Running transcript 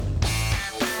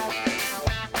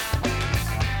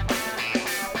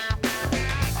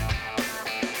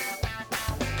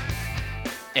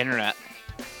Internet.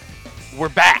 We're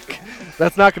back.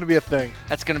 That's not going to be a thing.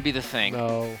 That's going to be the thing.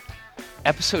 No.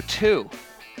 Episode 2.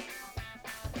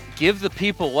 Give the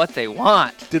people what they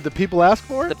want. Did the people ask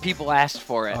for it? The people asked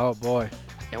for it. Oh, boy.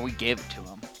 And we gave it to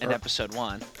them in episode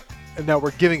 1. And now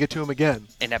we're giving it to him again.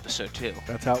 In episode 2.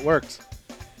 That's how it works.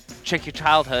 Check Your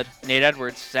Childhood. Nate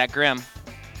Edwards, Zach Grimm.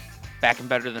 Back and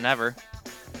better than ever.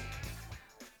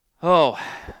 Oh.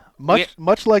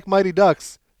 Much like Mighty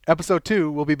Ducks, episode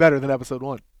 2 will be better than episode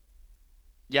 1.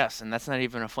 Yes, and that's not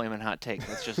even a flaming hot take.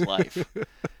 That's just life.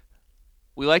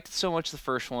 We liked it so much the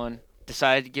first one.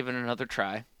 Decided to give it another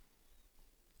try.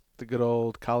 The good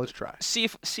old college try. See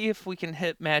if we can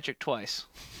hit magic twice.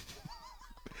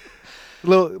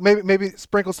 Maybe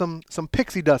sprinkle some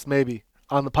pixie dust maybe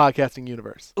on the podcasting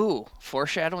universe. Ooh,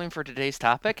 foreshadowing for today's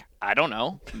topic? I don't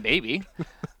know. Maybe.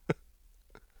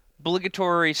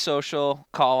 Obligatory social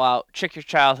call out. Check Your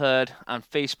Childhood on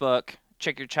Facebook.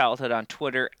 Check Your Childhood on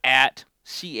Twitter at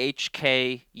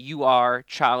CHKUR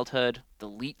Childhood. The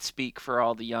Leet Speak for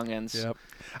all the youngins. Yep.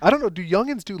 I don't know. Do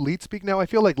youngins do Leet Speak now? I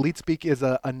feel like Leet Speak is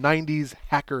a 90s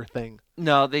hacker thing.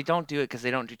 No, they don't do it because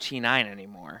they don't do T9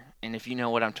 anymore. And if you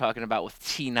know what I'm talking about with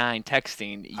T9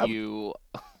 texting, you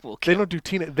will kill. They don't do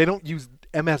T9. They don't use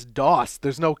MS-DOS.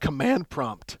 There's no command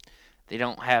prompt. They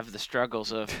don't have the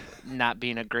struggles of not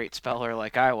being a great speller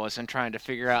like I was and trying to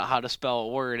figure out how to spell a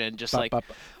word and just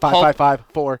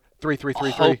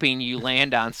 555-4-3-3-3-3. hoping you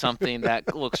land on something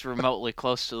that looks remotely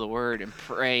close to the word and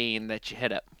praying that you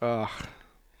hit it.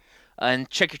 And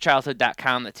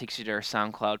checkyourchildhood.com, that takes you to our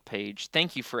SoundCloud page.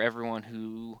 Thank you for everyone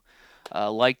who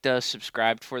liked us,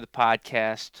 subscribed for the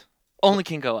podcast. Only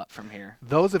can go up from here.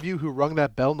 Those of you who rung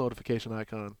that bell notification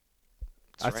icon,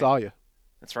 I saw you.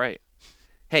 That's right.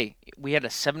 Hey, we had a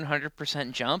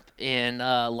 700% jump in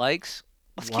likes.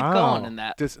 Let's keep going in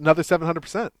that. Another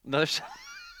 700%.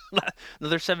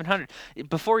 Another 700.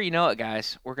 Before you know it,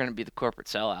 guys, we're going to be the corporate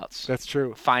sellouts. That's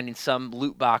true. Finding some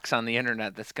loot box on the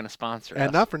internet that's going to sponsor us.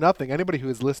 And not for nothing, anybody who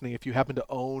is listening, if you happen to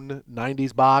own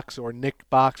 90s Box or Nick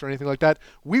Box or anything like that,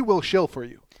 we will shill for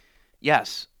you.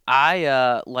 Yes.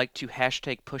 I like to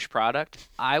hashtag push product.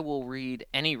 I will read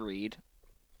any read.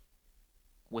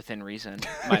 Within reason,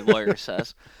 my lawyer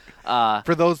says.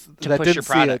 For those that didn't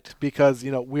see product. it, because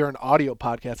we're an audio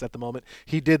podcast at the moment,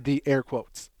 he did the air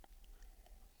quotes.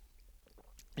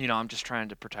 I'm just trying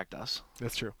to protect us.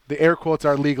 That's true. The air quotes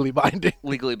are legally binding.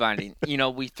 Legally binding.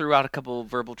 We threw out a couple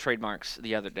verbal trademarks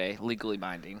the other day, legally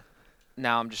binding.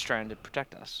 Now I'm just trying to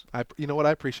protect us. You know what?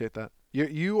 I appreciate that.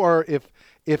 You are,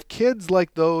 if kids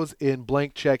like those in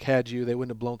Blank Check had you, they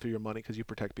wouldn't have blown through your money because you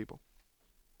protect people.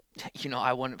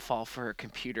 I wouldn't fall for a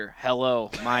computer. Hello,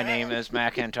 my name is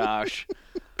Macintosh.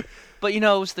 But, it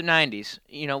was the 90s.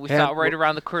 We thought right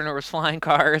around the corner was flying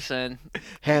cars and...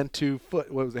 Hand to Foot.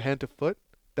 What was it, Hand to Foot?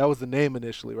 That was the name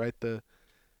initially, right? The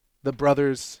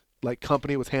brothers,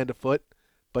 company was Hand to Foot,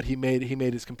 but he made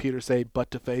his computer say butt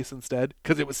to face instead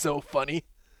because it was so funny.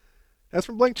 That's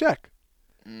from Blank Check.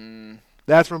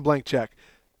 That's from Blank Check.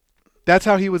 That's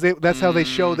how he was able. That's how they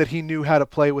show that he knew how to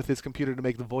play with his computer to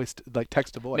make the voice,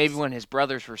 text to voice. Maybe when his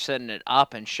brothers were setting it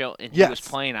up and he was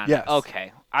playing on it.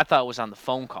 Okay, I thought it was on the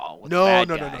phone call with the bad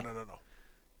guy. No.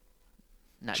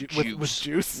 Not Juice. With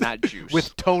Juice. Not Juice.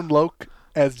 With Tone Loc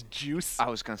as Juice. I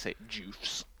was gonna say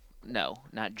Juice. No,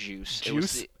 not Juice.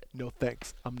 Juice. No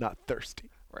thanks. I'm not thirsty.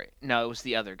 Right. No, it was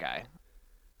the other guy.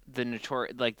 The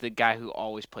notorious, the guy who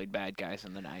always played bad guys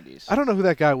in the 90s. I don't know who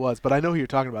that guy was, but I know who you're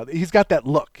talking about. He's got that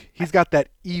look. He's got that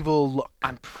evil look.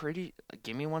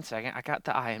 Give me 1 second. I got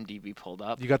the IMDb pulled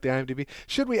up. You got the IMDb?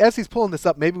 Should we, as he's pulling this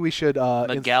up, maybe we should...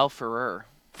 Miguel Ferrer.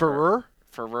 Ferrer?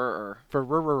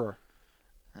 Ferrer.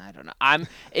 I don't know.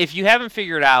 If you haven't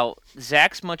figured out,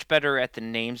 Zach's much better at the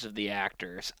names of the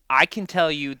actors. I can tell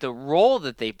you the role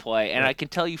that they play, and I can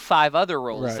tell you 5 other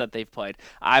roles that they've played.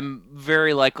 I'm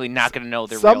very likely not going to know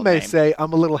their real name. Some may say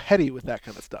I'm a little heady with that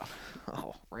kind of stuff.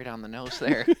 Oh, right on the nose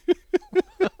there.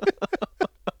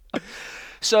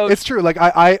 So it's true.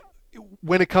 I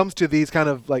when it comes to these kind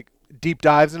of deep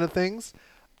dives into things,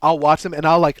 I'll watch them and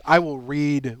I will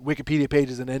read Wikipedia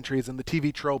pages and entries and the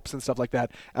TV tropes and stuff like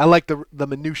that. I like the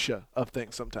minutia of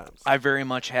things sometimes. I very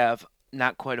much have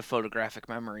not quite a photographic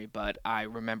memory, but I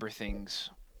remember things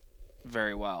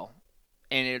very well.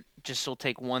 And it just will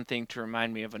take one thing to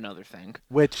remind me of another thing.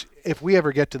 Which, if we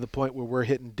ever get to the point where we're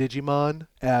hitting Digimon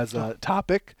as a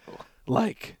topic,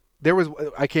 I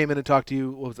came in and talked to you,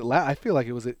 what was it, I feel like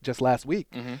it was just last week.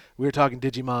 Mm-hmm. We were talking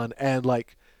Digimon and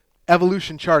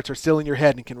evolution charts are still in your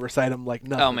head and can recite them like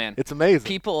nothing. Oh, man. It's amazing.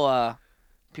 People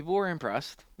were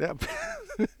impressed. Yeah.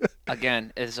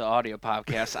 Again, it's an audio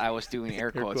podcast. I was doing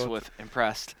air quotes with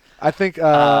impressed. I think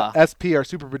SP, our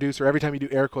super producer, every time you do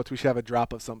air quotes, we should have a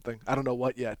drop of something. I don't know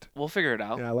what yet. We'll figure it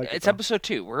out. Yeah, I like it's it, episode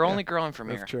 2. We're only growing from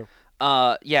here. That's true.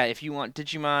 Yeah, if you want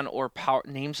Digimon or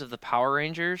names of the Power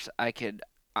Rangers, I could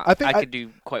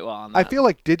do quite well on that. I feel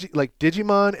like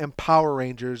Digimon and Power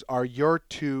Rangers are your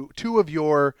two of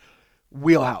your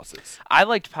wheelhouses. I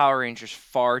liked Power Rangers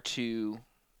far too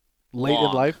late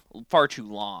in life. Far too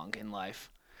long in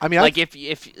life. I mean, like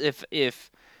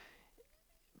if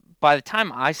by the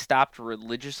time I stopped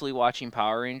religiously watching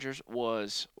Power Rangers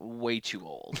was way too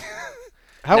old.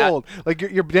 How old? Like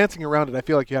you're dancing around it. I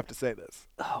feel like you have to say this.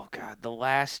 Oh God, the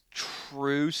last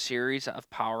true series of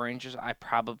Power Rangers I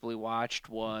probably watched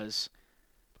was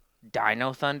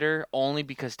Dino Thunder, only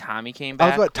because Tommy came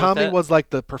back. Tommy was like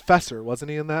the professor,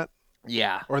 wasn't he in that?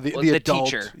 Yeah, or the adult.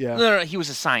 Teacher. Yeah, no, he was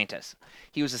a scientist.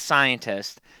 He was a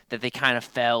scientist that they kind of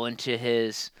fell into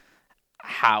his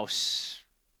house,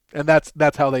 and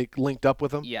that's how they linked up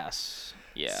with him. Yes.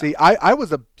 Yeah. See, I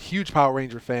was a huge Power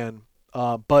Ranger fan.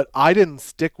 But I didn't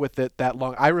stick with it that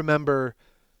long. I remember,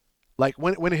 like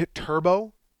when it hit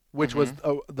Turbo, which was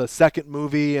the second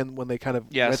movie, and when they kind of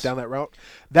went down that route.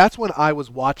 That's when I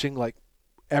was watching like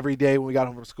every day when we got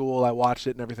home from school. I watched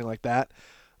it and everything like that.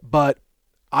 But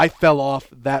I fell off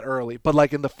that early. But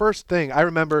like in the first thing, I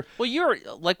remember. Well, you're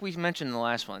like we mentioned in the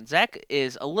last one. Zach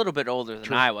is a little bit older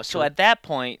than I was, so at that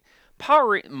point.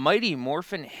 Mighty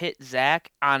Morphin hit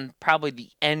Zach on probably the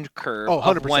end curve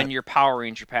of when you're Power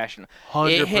Ranger passionate.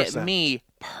 100%. It hit me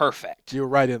perfect. You were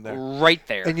right in there. Right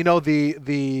there. And you know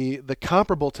the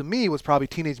comparable to me was probably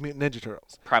Teenage Mutant Ninja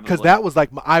Turtles. Probably. Because that was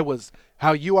like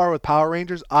how you are with Power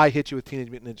Rangers. I hit you with Teenage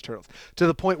Mutant Ninja Turtles to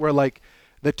the point where like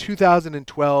the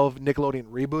 2012 Nickelodeon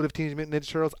reboot of Teenage Mutant Ninja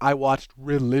Turtles I watched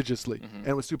religiously and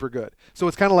it was super good. So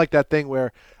it's kind of like that thing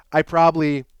where I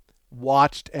probably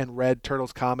watched and read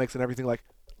Turtles comics and everything like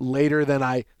later than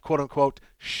I quote unquote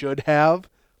should have,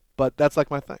 but that's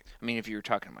like my thing. I mean, if you were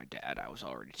talking to my dad, I was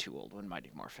already too old when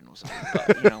Mighty Morphin was on,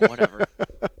 but whatever.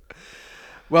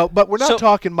 Well, but we're not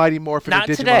talking Mighty Morphin and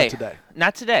Digimon today.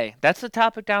 Not today. That's the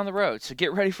topic down the road. So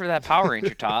get ready for that Power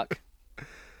Ranger talk.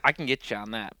 I can get you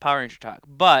on that Power Ranger talk.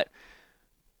 But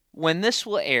when this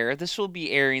will air, this will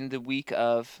be airing the week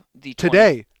of the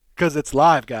today. Because it's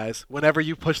live, guys. Whenever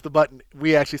you push the button,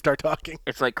 we actually start talking.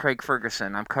 It's like Craig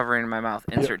Ferguson. I'm covering my mouth.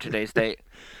 Insert today's date.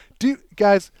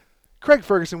 Guys, Craig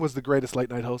Ferguson was the greatest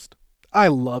late night host. I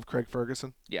love Craig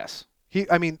Ferguson. Yes.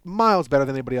 Miles better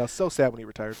than anybody else. So sad when he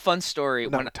retired. Fun story.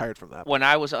 Retired from that. When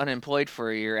I was unemployed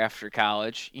for a year after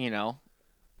college,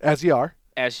 As you are.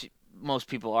 As most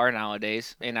people are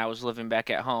nowadays, and I was living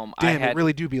back at home. Damn, it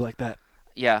really do be like that.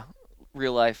 Yeah.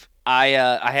 Real life. I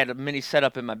had a mini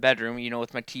setup in my bedroom,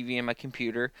 with my TV and my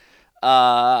computer.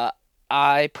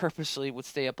 I purposely would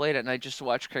stay up late at night just to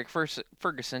watch Craig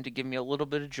Ferguson to give me a little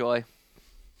bit of joy.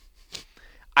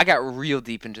 I got real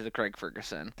deep into the Craig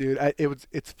Ferguson. Dude,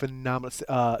 it's phenomenal.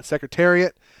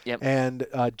 Secretariat and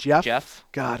Jeff.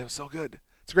 God, it was so good.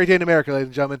 It's a great day in America, ladies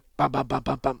and gentlemen. Bum, bum, bum,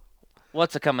 bum, bum.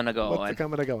 What's a coming to going? What's a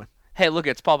coming to going? Hey, look,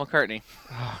 it's Paul McCartney.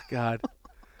 Oh, God.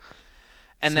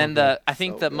 And then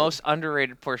the most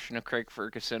underrated portion of Craig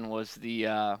Ferguson was the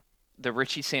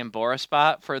Richie Sambora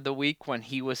spot for the week when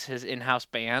he was his in-house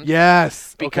band.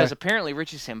 Yes. Because apparently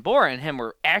Richie Sambora and him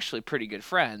were actually pretty good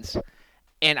friends.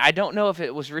 And I don't know if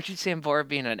it was Richie Sambora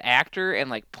being an actor and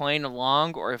like playing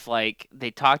along or if like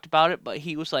they talked about it, but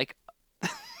he was like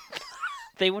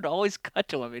they would always cut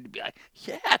to him and he'd be like,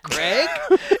 "Yeah, Craig."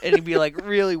 And he'd be like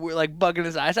really like bugging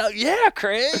his eyes out. "Yeah,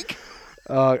 Craig."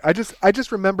 I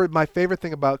just remembered my favorite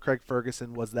thing about Craig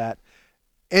Ferguson was that,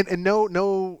 and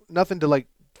nothing to like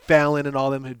Fallon and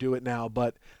all them who do it now,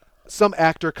 but some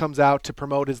actor comes out to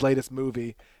promote his latest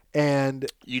movie, and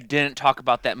you didn't talk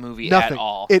about that movie at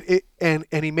all. And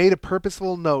he made a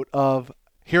purposeful note of,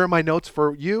 "Here are my notes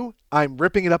for you. I'm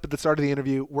ripping it up at the start of the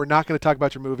interview. We're not going to talk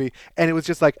about your movie." And it was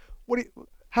just like,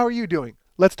 how are you doing?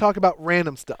 Let's talk about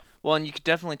random stuff. Well, and you could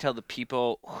definitely tell the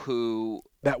people who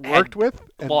that worked with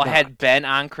had been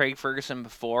on Craig Ferguson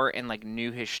before and like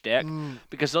knew his shtick,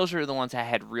 because those are the ones that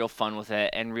had real fun with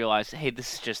it and realized, hey,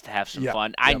 this is just to have some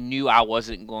fun. I knew I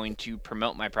wasn't going to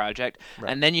promote my project.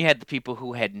 Right. And then you had the people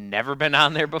who had never been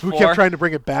on there before, who kept trying to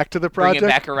bring it back to the project, bring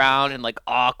it back around and like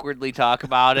awkwardly talk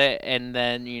about it. And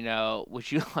then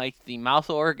would you like the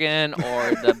mouth organ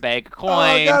or the bag of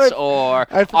coins or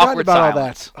I'd forgotten awkward about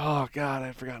silence? All that. Oh God,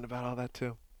 I'd forgotten about all that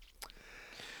too.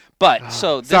 But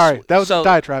that was a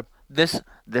diatribe. This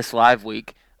live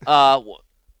week,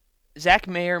 Zach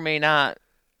may or may not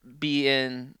be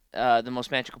in the most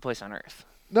magical place on earth.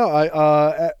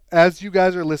 No, as you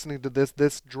guys are listening to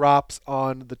this drops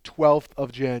on the 12th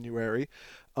of January.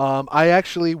 I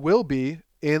actually will be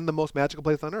in the most magical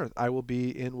place on earth. I will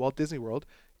be in Walt Disney World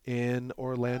in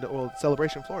Orlando, well,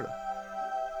 Celebration, Florida.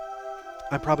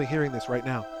 I'm probably hearing this right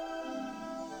now.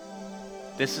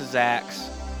 This is Zach's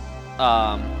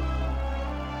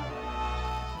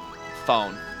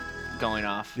phone going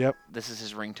off. Yep. This is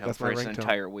his ringtone That's for my his ringtone.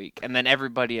 entire week. And then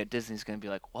everybody at Disney's going to be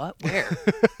like, what? Where?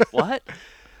 What?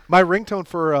 My ringtone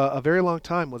for a very long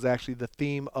time was actually the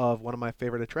theme of one of my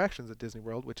favorite attractions at Disney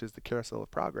World, which is the Carousel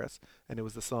of Progress. And it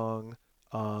was the song,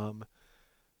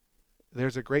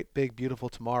 There's a great big beautiful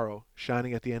tomorrow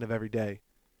shining at the end of every day.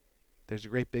 There's a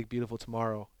great big beautiful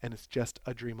tomorrow, and it's just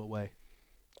a dream away.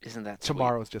 Isn't that sweet?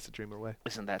 Tomorrow is just a dream away.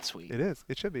 Isn't that sweet? It is.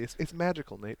 It should be. It's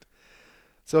magical, Nate.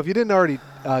 So if you didn't already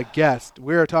guess,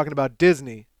 we are talking about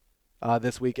Disney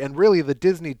this week, and really the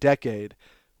Disney decade,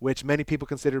 which many people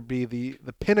consider to be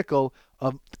the pinnacle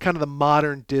of kind of the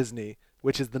modern Disney,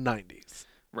 which is the 90s.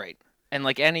 Right. And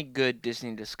like any good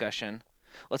Disney discussion,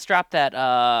 let's drop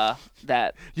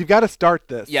that. You've got to start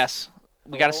this. Yes.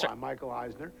 We got to start. I'm Michael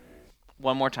Eisner.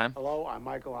 One more time. Hello, I'm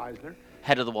Michael Eisner.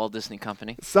 Head of the Walt Disney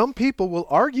Company. Some people will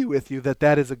argue with you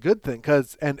that is a good thing,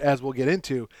 and as we'll get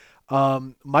into,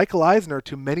 Michael Eisner,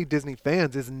 to many Disney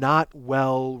fans, is not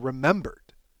well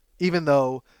remembered, even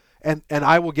though, and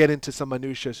I will get into some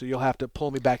minutia, so you'll have to pull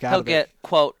me back out of it. He'll get,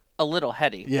 quote, a little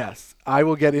heady. Yes, I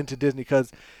will get into Disney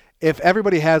because if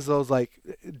everybody has those, like,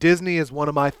 Disney is one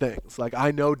of my things. Like, I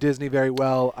know Disney very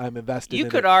well. I'm invested in it. You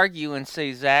could argue and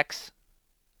say Zach's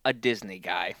a Disney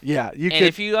guy. Yeah, you and could.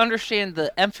 if you understand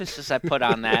the emphasis I put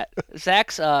on that,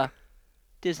 Zach's a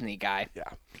Disney guy.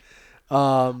 Yeah.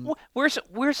 Where's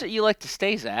it you like to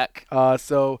stay, Zach?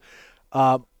 So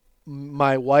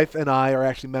my wife and I are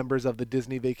actually members of the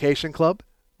Disney Vacation Club,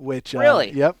 which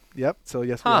Really? Yep. So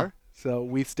yes, we Huh. are. So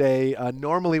we stay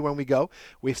normally when we go,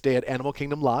 we stay at Animal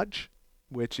Kingdom Lodge,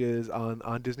 which is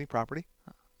on Disney property.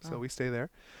 So we stay there.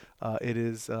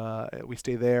 We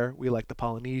stay there. We like the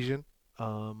Polynesian.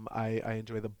 I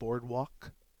enjoy the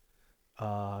boardwalk.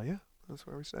 Yeah, that's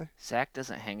where we stay. Zach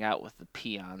doesn't hang out with the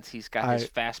peons. He's got his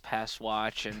Fast Pass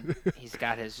watch, and he's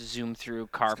got his Zoom Through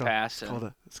car pass.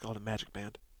 It's called a Magic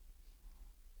Band.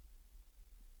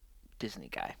 Disney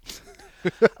guy.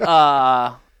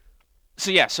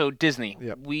 So Disney.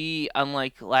 Yep. We,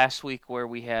 unlike last week where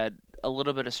we had a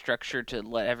little bit of structure to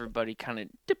let everybody kind of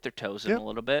dip their toes in Yep. a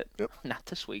little bit. Yep. Not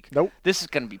this week. Nope. This is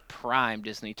going to be prime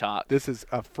Disney talk. This is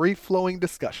a free-flowing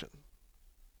discussion.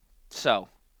 So,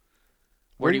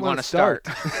 where do you want to start?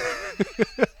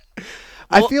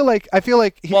 I feel like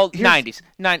 90s.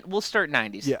 We'll start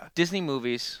 90s. Yeah. Disney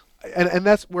movies. And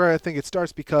that's where I think it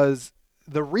starts, because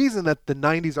the reason that the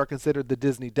 90s are considered the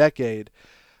Disney decade,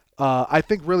 I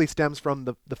think really stems from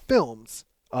the films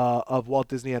of Walt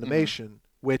Disney Animation,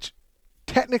 which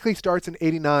technically starts in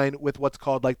 89 with what's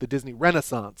called like the Disney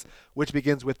Renaissance, which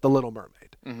begins with The Little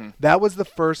Mermaid. Mm-hmm. That was the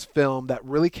first film that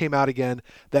really came out again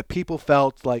that people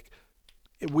felt like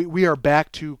we are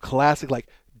back to classic like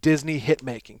Disney hit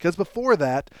making. Because before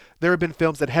that, there had been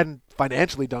films that hadn't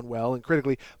financially done well and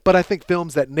critically, but I think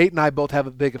films that Nate and I both have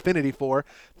a big affinity for,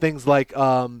 things like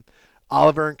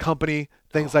Oliver and Company,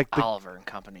 things like Oliver and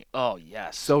Company. Oh,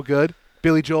 yes. So good.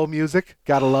 Billy Joel music,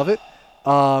 gotta love it.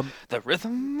 The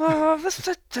rhythm of the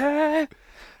city.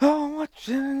 Oh,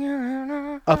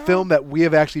 a film that we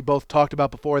have actually both talked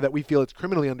about before that we feel it's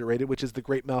criminally underrated, which is The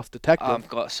Great Mouse Detective.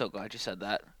 I'm so glad you said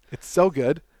that. It's so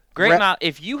good.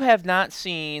 If you have not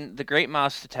seen The Great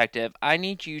Mouse Detective, I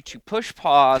need you to push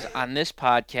pause on this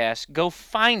podcast. Go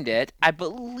find it. I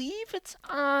believe it's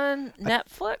on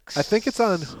Netflix. I think it's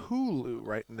on Hulu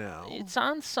right now. It's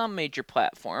on some major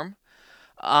platform.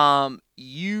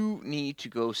 You need to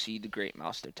go see The Great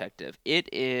Mouse Detective. It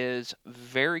is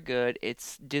very good.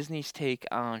 It's Disney's take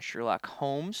on Sherlock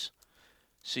Holmes.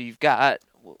 So you've got,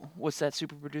 what's that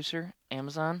super producer?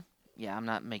 Amazon? Yeah, I'm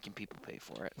not making people pay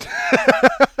for it.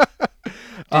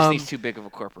 Disney's too big of a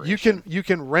corporation. You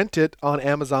can rent it on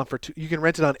Amazon you can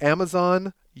rent it on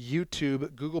Amazon,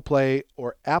 YouTube, Google Play,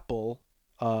 or Apple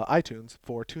iTunes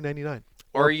for $2.99.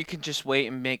 Or you can just wait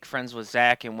and make friends with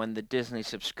Zach, and when the Disney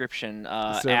subscription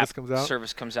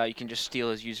service comes out, you can just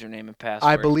steal his username and password.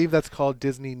 I believe that's called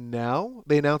Disney Now.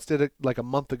 They announced it like a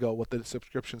month ago what the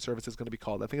subscription service is going to be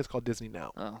called. I think it's called Disney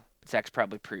Now. Oh, Zach's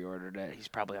probably pre-ordered it. He's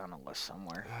probably on a list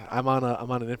somewhere. I'm on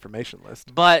an information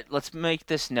list. But let's make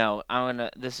this note.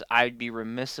 I'd be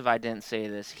remiss if I didn't say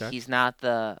this. Okay. He's not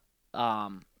the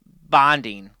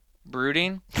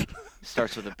brooding.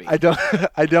 Starts with a B. I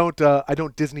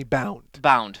don't Disney bound.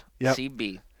 Bound. Yep.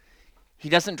 CB. He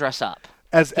doesn't dress up.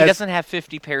 He doesn't have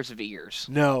 50 pairs of ears.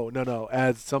 No.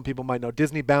 As some people might know,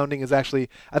 Disney bounding is actually,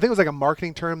 I think it was like a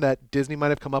marketing term that Disney might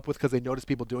have come up with because they noticed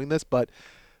people doing this. But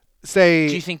do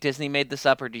you think Disney made this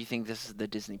up, or do you think this is the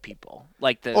Disney people,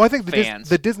 like the I think fans?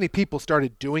 the Disney people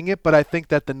started doing it, but I think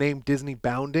that the name Disney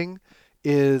bounding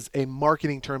is a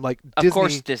marketing term. Like of Disney,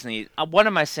 course, Disney. What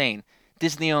am I saying?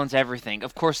 Disney owns everything.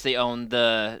 Of course, they own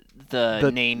the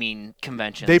naming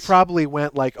conventions. They probably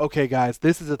went like, okay, guys,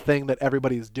 this is a thing that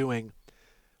everybody's doing.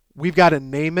 We've got to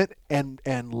name it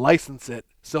and license it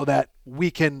so that we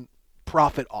can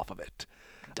profit off of it.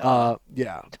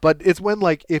 Yeah, but it's when,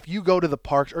 like, if you go to the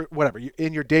parks or whatever,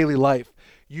 in your daily life,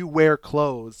 you wear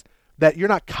clothes that you're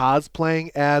not cosplaying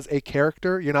as a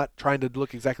character. You're not trying to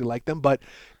look exactly like them, but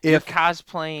you're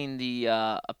cosplaying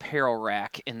the apparel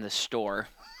rack in the store.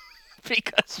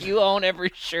 Because you own every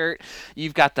shirt,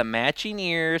 you've got the matching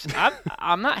ears.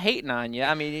 I'm not hating on you.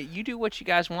 I mean, you do what you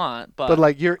guys want, but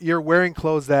like you're wearing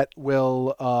clothes that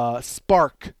will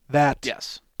spark that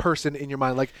person in your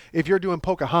mind. Like if you're doing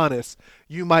Pocahontas,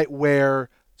 you might wear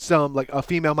some, like a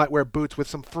female might wear boots with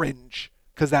some fringe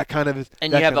because that kind of is.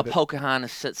 And you have a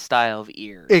Pocahontas style of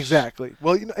ears. Exactly.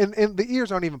 Well, and the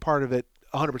ears aren't even part of it.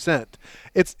 100%.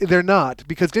 They're not,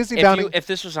 because Disney bounding. If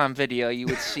this was on video, you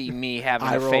would see me having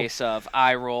a face of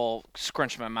eye roll,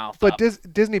 scrunch my mouth but up.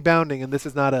 But Disney bounding, and this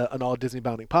is not an all Disney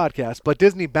bounding podcast, but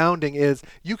Disney bounding is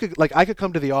I could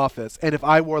come to the office, and if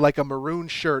I wore like a maroon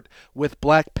shirt with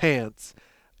black pants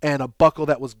and a buckle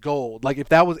that was gold, like if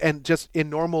that was, and just in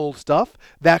normal stuff,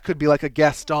 that could be like a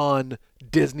Gaston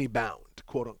Disney bound,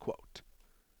 quote unquote.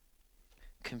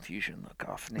 Confusion look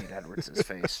off Nate Edwards'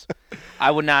 face. I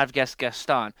would not have guessed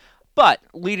Gaston. But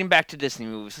leading back to Disney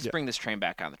movies, let's bring this train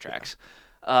back on the tracks.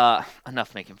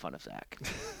 Enough making fun of Zach.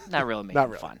 Not really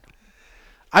making fun.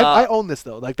 I own this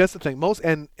though. Like that's the thing.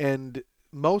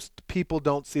 Most people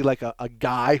don't see like a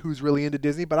guy who's really into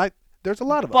Disney, but there's a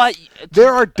lot of us.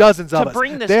 There are dozens of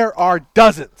us. There are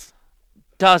dozens.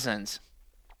 Dozens.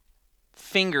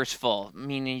 Fingers full,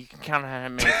 meaning you can count how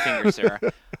many fingers there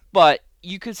are. But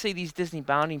you could say these Disney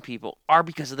bounding people are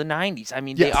because of the 90s. I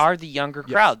mean, they are the younger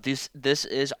crowd. This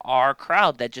is our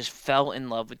crowd that just fell in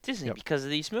love with Disney because of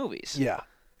these movies. Yeah.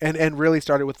 And really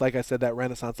started with, like I said, that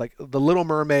renaissance. Like The Little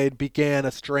Mermaid began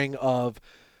a string of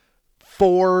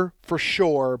 4 for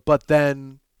sure, but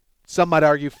then some might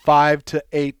argue 5 to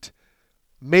 8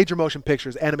 major motion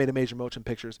pictures, animated major motion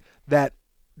pictures that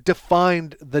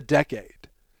defined the decade.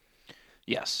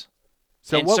 Yes.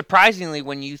 And surprisingly,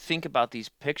 when you think about these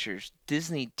pictures,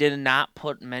 Disney did not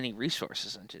put many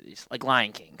resources into these, like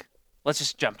Lion King. Let's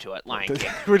just jump to it, Lion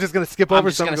King. We're just going to skip over. I'm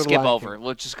just going to skip over.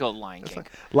 Let's just go Lion King.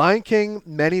 Lion King,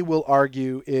 many will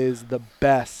argue, is the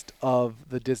best of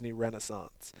the Disney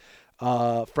Renaissance,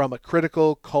 from a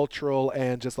critical, cultural,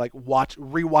 and just like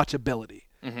rewatchability.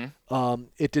 Mm-hmm.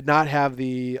 It did not have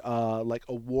the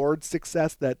award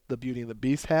success that the Beauty and the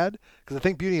Beast had, because I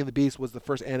think Beauty and the Beast was the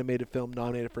first animated film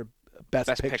nominated for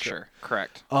Best Picture.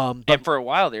 Correct. And for a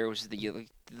while there, it was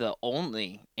the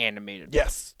only animated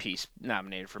piece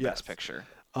nominated for Best Picture.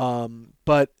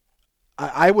 But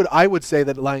I would say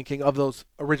that Lion King, of those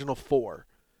original 4,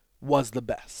 was the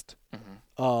best.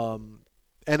 Mm-hmm.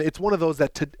 And it's one of those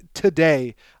that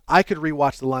today I could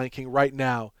rewatch The Lion King right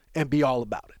now and be all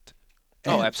about it.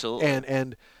 Absolutely.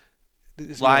 And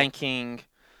Lion King,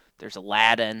 there's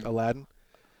Aladdin.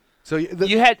 So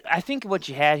I think what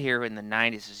you had here in the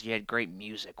 90s is you had great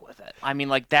music with it. I mean,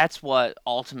 like that's what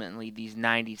ultimately these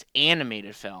 90s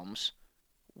animated films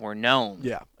were known.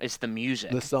 Yeah. It's the music.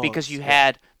 The songs, because you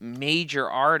had major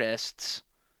artists,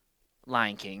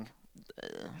 Lion King,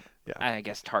 I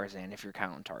guess Tarzan, if you're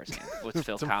counting Tarzan, with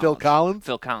Phil Collins.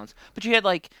 Phil Collins. But you had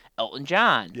like Elton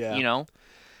John, you know.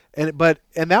 And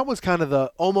that was kind of the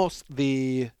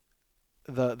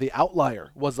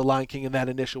outlier was The Lion King in that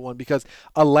initial one, because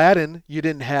Aladdin you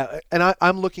didn't have, and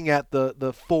I'm looking at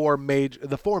the four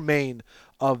main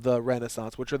of the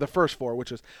Renaissance, which are the first 4,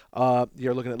 which is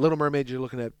you're looking at Little Mermaid, you're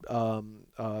looking at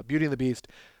Beauty and the Beast,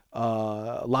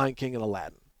 Lion King, and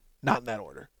Aladdin, not in that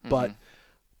order, but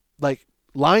like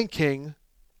Lion King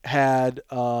had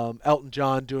Elton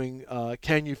John doing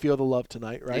 "Can You Feel the Love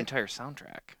Tonight," right? The entire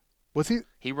soundtrack. Was he?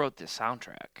 He wrote the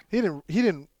soundtrack. He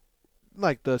didn't.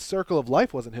 Like The Circle of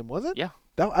Life wasn't him, was it? Yeah.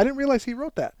 I didn't realize he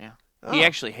wrote that. Yeah. Oh. He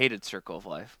actually hated Circle of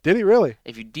Life. Did he really?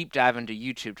 If you deep dive into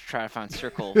YouTube to try to find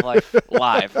Circle of Life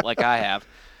live, like I have,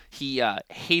 he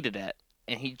hated it,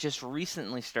 and he just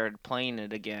recently started playing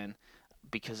it again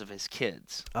because of his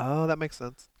kids. Oh, that makes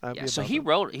sense. So he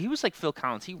was like Phil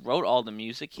Collins. He wrote all the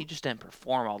music. He just didn't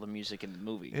perform all the music in the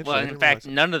movie. Well, in fact,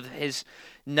 none of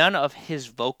his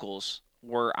vocals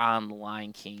were on the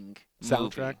Lion King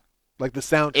soundtrack. Movie. Like the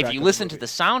soundtrack. If you listen to the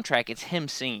soundtrack, it's him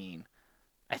singing.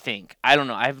 I think. I don't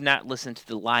know. I've not listened to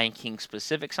the Lion King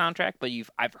specific soundtrack, but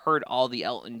I've heard all the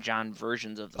Elton John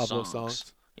versions of the songs. Those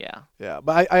songs. Yeah. Yeah,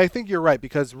 but I think you're right,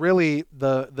 because really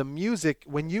the music,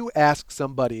 when you ask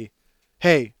somebody,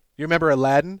 hey, you remember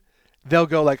Aladdin? They'll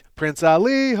go like Prince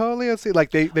Ali, Holy Ali,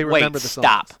 like they remember the songs.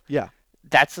 Stop. Yeah.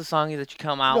 That's the song that you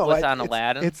come out with on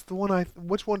Aladdin? It's the one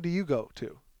which one do you go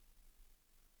to?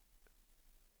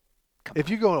 If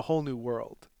you go in A Whole New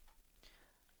World.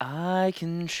 I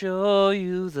can show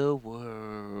you the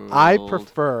world. I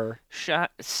prefer.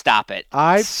 Stop it.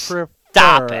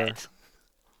 Stop it.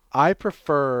 I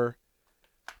prefer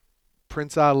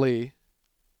Prince Ali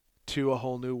to A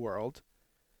Whole New World,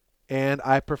 and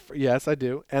I prefer. Yes, I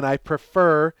do, and I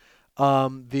prefer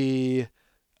the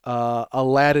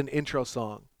Aladdin intro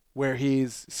song where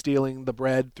he's stealing the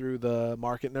bread through the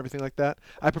market and everything like that.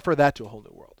 I prefer that to A Whole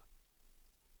New World.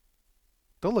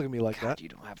 Don't look at me like God, that. You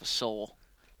don't have a soul.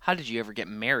 How did you ever get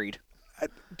married?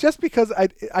 Just because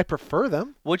I prefer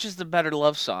them. Which is the better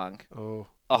love song?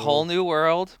 A Whole New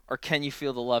World or Can You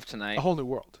Feel the Love Tonight? A Whole New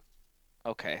World.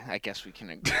 Okay, I guess we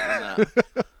can agree on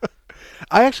that.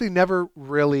 I actually never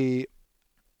really.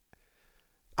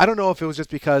 I don't know if it was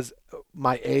just because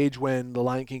my age when The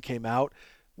Lion King came out,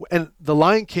 and The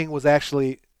Lion King was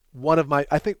actually one of I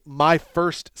think my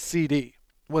first CD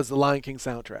was The Lion King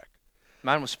soundtrack.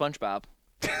 Mine was SpongeBob.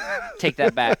 Take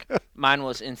that back. Mine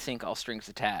was NSYNC, All Strings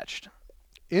Attached.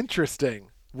 Interesting.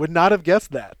 Would not have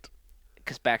guessed that.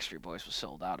 Because Backstreet Boys was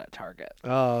sold out at Target.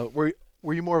 Were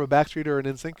you more of a Backstreet or an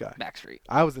NSYNC guy? Backstreet.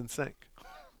 I was NSYNC.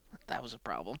 That was a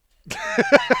problem.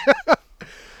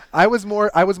 I was more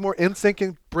NSYNC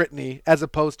and Britney as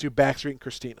opposed to Backstreet and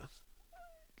Christina.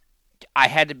 I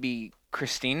had to be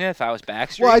Christina if I was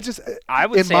Backstreet. Well, I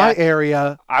would say in my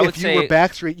area, if you were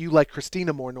Backstreet, you like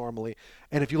Christina more normally,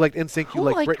 and if you liked NSYNC, you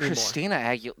like Britney Christina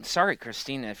more. Aguilera. Sorry,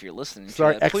 Christina, if you're listening.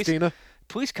 Sorry, Christina.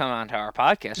 Please come on to our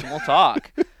podcast and we'll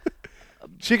talk.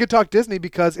 She could talk Disney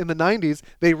because in the 90s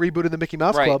they rebooted the Mickey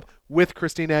Mouse Club with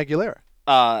Christina Aguilera.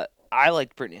 I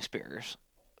liked Britney Spears,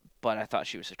 but I thought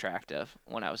she was attractive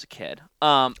when I was a kid.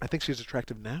 I think she's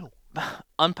attractive now.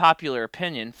 Unpopular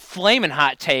opinion, flaming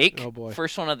hot take. Oh boy.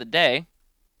 First one of the day.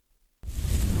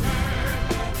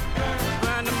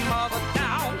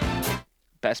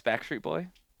 Best Backstreet Boy?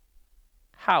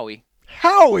 Howie.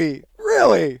 Howie?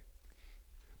 Really?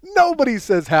 Nobody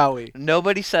says Howie.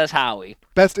 Nobody says Howie.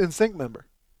 Best NSYNC member?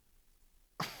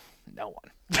 No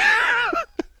one.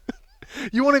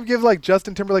 You want to give like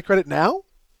Justin Timberlake credit now?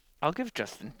 I'll give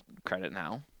Justin credit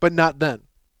now. But not then.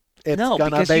 It's no,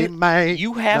 gonna because be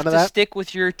you have to stick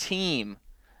with your team.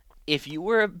 If you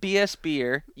were a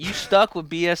BSBer, you stuck with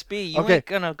BSB. You ain't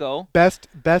gonna go. Best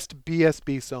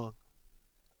BSB song.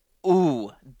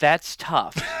 Ooh, that's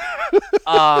tough.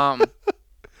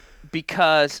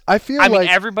 Because I mean,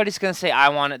 everybody's gonna say I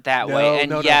want it that way,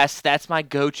 and yes, that's my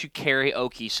go-to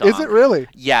karaoke song. Is it really?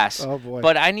 Yes. Oh boy.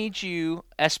 But I need you,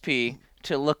 SP,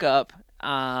 to look up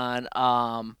on.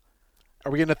 Are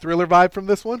we getting a Thriller vibe from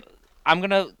this one?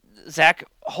 Zach,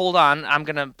 hold on. I'm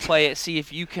gonna play it. See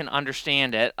if you can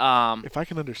understand it. If I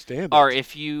can understand it. Or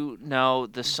if you know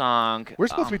the song. We're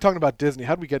supposed to be talking about Disney.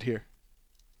 How did we get here?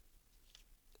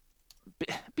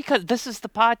 Because this is the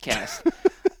podcast.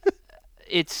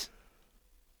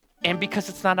 And because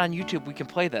it's not on YouTube, we can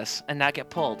play this and not get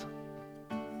pulled.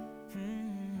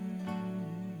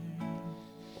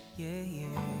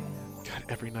 God,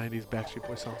 every 90s Backstreet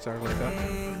Boys song started like that.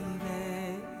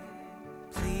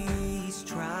 Please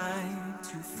try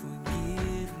to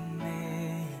forgive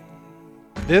me.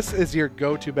 This is your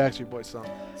go-to Backstreet Boys song.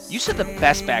 You said the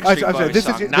best Backstreet Boys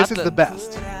song. This is the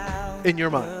best in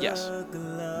your mind. Yes.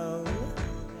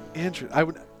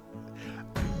 Interesting.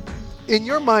 In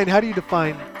your mind, how do you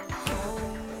define?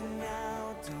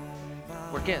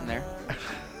 We're getting there.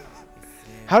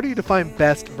 How do you define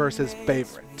best versus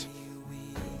favorite?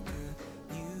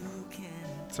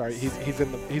 Sorry, he's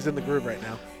in the groove right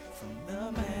now.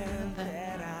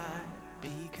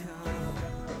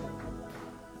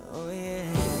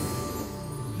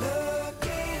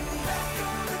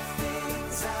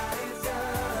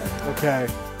 Okay.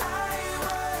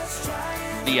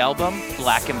 The album,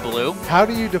 Black and Blue. How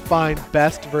do you define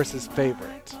best versus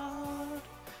favorite?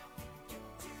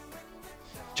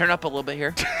 Turn up a little bit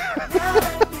here.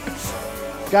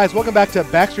 Guys, welcome back to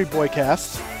Backstreet Boy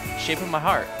Cast. Shape of My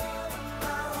Heart.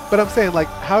 But I'm saying, like,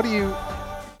 how do you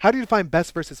define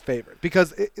best versus favorite?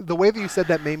 Because the way that you said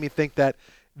that made me think that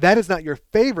is not your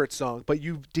favorite song, but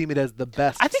you deem it as the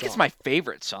best I think song. it's my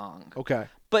favorite song. Okay.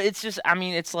 But it's just,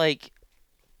 it's like,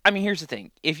 I mean, here's the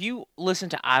thing. If you listen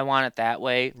to I Want It That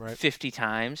Way 50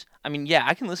 times, I mean, yeah,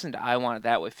 I can listen to I Want It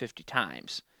That Way 50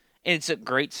 times. And it's a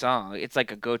great song. It's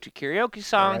like a go-to karaoke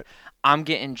song. Right. I'm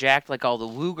getting jacked like all the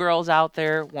Woo girls out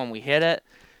there when we hit it.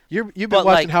 You've been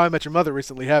watching How I Met Your Mother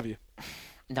recently, have you?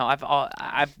 No,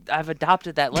 I've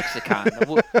adopted that lexicon.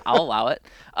 I'll allow it.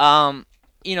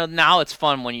 Now it's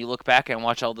fun when you look back and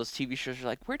watch all those TV shows. You're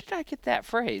like, where did I get that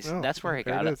phrase? Oh, That's where I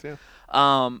got it. it.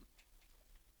 Yeah.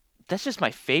 That's just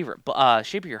my favorite.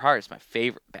 Shape of Your Heart is my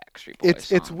favorite Backstreet Boys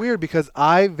song. It's weird because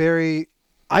I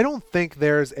don't think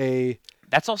there's a.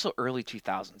 That's also early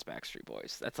 2000s Backstreet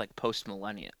Boys. That's like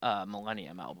post-millennium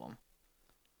album.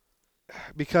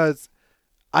 Because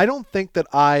I don't think that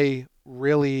I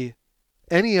really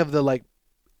any of the like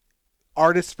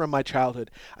artists from my childhood.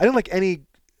 I didn't like any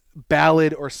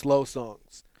ballad or slow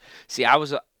songs. See, I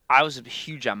was a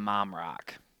huge on mom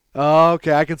rock. Oh,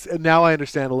 okay. Now I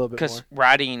understand a little bit more. Because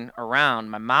riding around,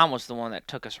 my mom was the one that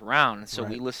took us around, and so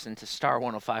we listened to Star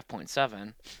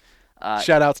 105.7.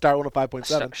 Shout out Star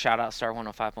 105.7. Shout out Star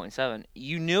 105.7.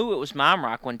 You knew it was mom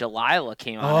rock when Delilah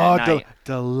came on that night.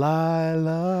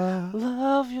 Delilah.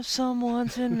 Love you someone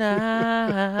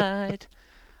tonight.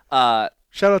 Shout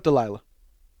out Delilah.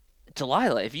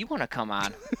 Delilah, if you want to come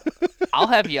on, I'll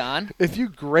have you on. If you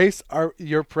grace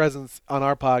your presence on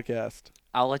our podcast,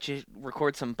 I'll let you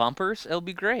record some bumpers. It'll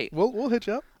be great. We'll hit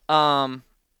you up.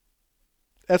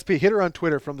 SP, hit her on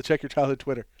Twitter from the Check Your Childhood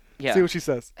Twitter. Yeah. See what she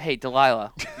says. Hey,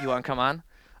 Delilah, you want to come on?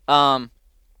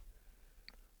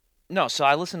 No, so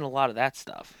I listen to a lot of that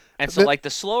stuff. And so, like,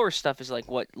 the slower stuff is, like,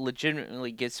 what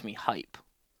legitimately gets me hype.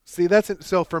 See,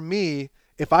 so for me,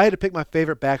 if I had to pick my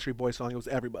favorite Backstreet Boys song, it was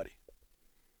Everybody.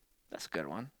 That's a good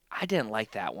one. I didn't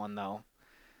like that one, though.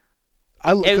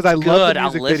 Because I love the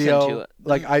music video. To it.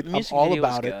 Like, I'm all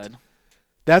about it.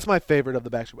 That's my favorite of the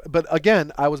Backstreet Boys. But,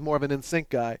 again, I was more of an NSYNC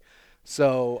guy.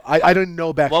 So I didn't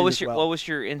know Backstreet What was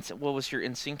your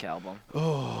NSYNC album?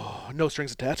 Oh, No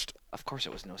Strings Attached. Of course,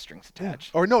 it was No Strings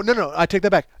Attached. Yeah. Or no, I take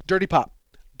that back. Dirty Pop.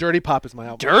 Dirty Pop is my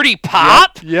album. Dirty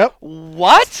Pop? Yep.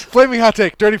 What? Flaming hot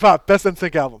take. Dirty Pop, best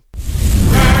NSYNC album.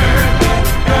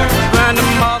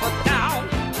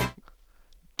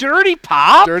 Dirty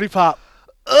Pop? Dirty Pop.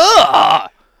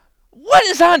 Ugh. What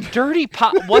is on Dirty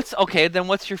Pop? Then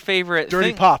what's your favorite Dirty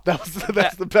thing? Pop. That's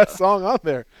the best song on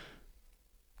there.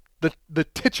 The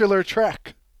titular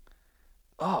track.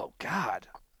 Oh, God.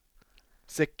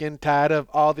 Sick and tired of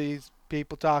all these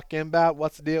people talking about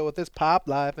what's the deal with this pop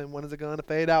life and when is it going to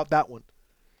fade out. That one.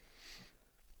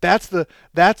 Dirty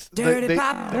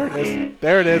Pop.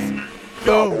 There it is.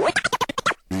 Boom.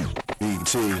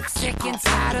 Sick and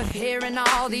tired of hearing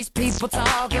all these people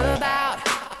talk about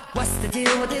what's the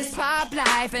deal with this pop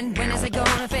life and when is it going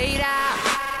to fade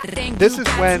out. This is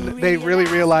when they really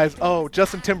realize, oh,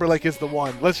 Justin Timberlake is the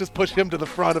one. Let's just push him to the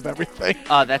front of everything.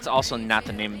 That's also not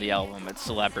the name of the album. It's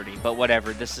Celebrity. But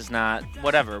whatever. This is not...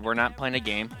 Whatever. We're not playing a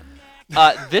game.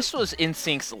 This was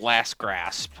NSYNC's last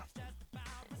grasp.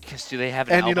 Because do they have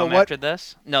an album after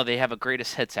this? No, they have a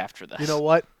greatest hits after this. You know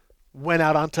what? Went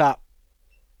out on top.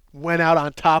 Went out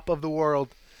on top of the world.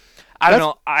 I don't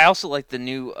know. I also like the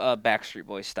new Backstreet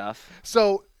Boys stuff.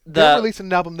 So... They're releasing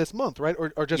an album this month, right?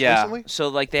 Or just recently? So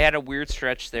like they had a weird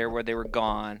stretch there where they were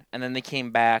gone, and then they came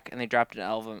back and they dropped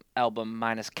an album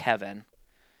minus Kevin.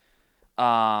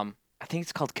 I think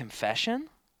it's called Confession.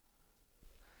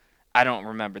 I don't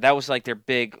remember. That was like their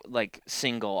big like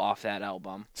single off that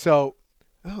album. So,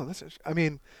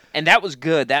 and that was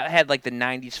good. That had like the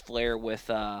 '90s flair with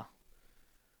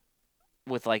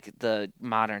like the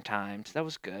modern times. That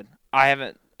was good.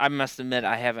 I must admit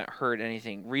I haven't heard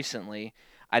anything recently.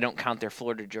 I don't count their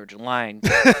Florida Georgia Line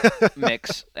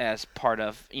mix as part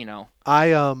of,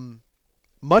 I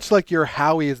much like your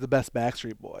Howie is the best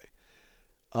Backstreet Boy.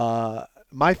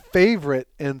 My favorite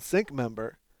NSYNC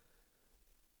member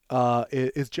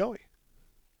is Joey.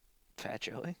 Fat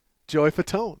Joey. Joey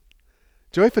Fatone.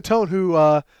 Joey Fatone,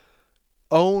 who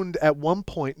owned at one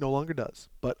point, no longer does,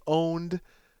 but owned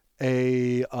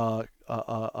a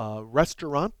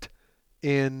restaurant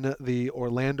in the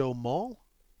Orlando Mall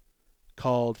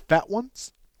called Fat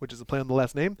Ones, which is a play on the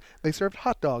last name. They served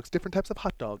hot dogs, different types of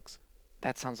hot dogs.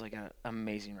 That sounds like an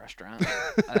amazing restaurant.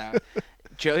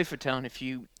 Joey Fatone, if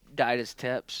you dyed his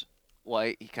tips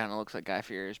white, he kind of looks like Guy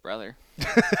Fieri's brother.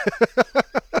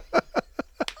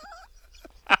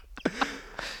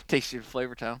 Takes you to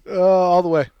Flavortown. All the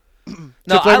way. No,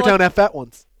 to Flavortown at Fat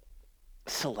Ones.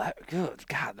 Good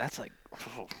God, that's like,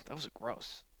 that was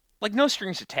gross. Like No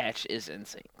Strings Attached is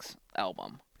NSYNC's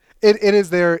album. It is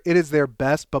their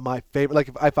best, but my favorite. Like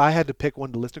if I had to pick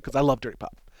one to listen to, because I love Dirty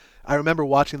Pop. I remember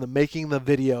watching making the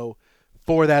video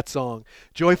for that song.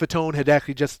 Joey Fatone had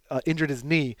actually just injured his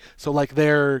knee, so like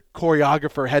their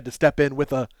choreographer had to step in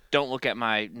with a Don't look at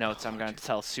my notes. I'm going to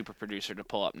tell super producer to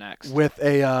pull up next. with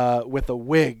a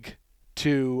wig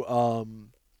to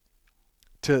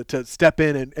step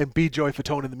in and be Joey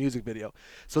Fatone in the music video.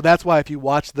 So that's why if you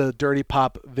watch the Dirty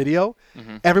Pop video,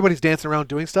 everybody's dancing around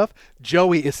doing stuff.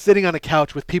 Joey is sitting on a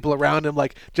couch with people around him,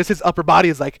 like just his upper body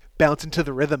is like bouncing to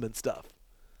the rhythm and stuff.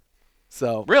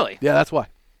 So Really? yeah, that's why.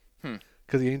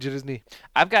 Because he injured his knee.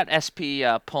 I've got SP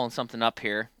pulling something up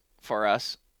here for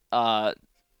us. Song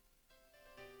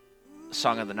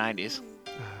of the 90s.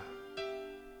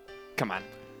 Come on.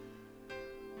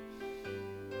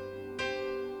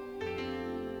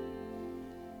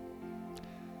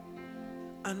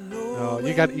 Oh,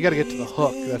 you got to get to the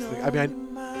hook. That's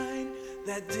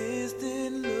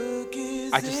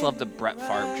I just love the Brett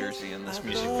Favre jersey in this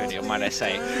music video, might I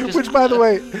say. Which, by the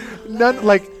way,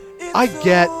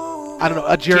 I don't know,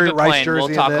 a Jerry keep it Rice playing. jersey.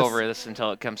 We'll talk in this. over this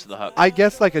until it comes to the hook. I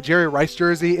guess like a Jerry Rice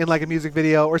jersey in like a music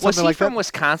video or something like that. Was he from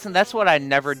Wisconsin? That's what I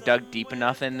never dug deep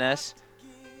enough in this,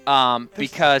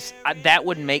 because that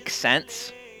would make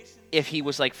sense if he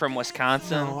was like from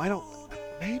Wisconsin. No, I don't.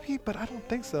 Maybe, but I don't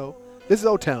think so. This is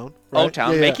O-Town. Right?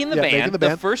 O-Town, making the band.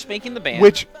 The first making the band.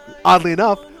 Which, oddly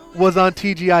enough, was on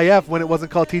TGIF when it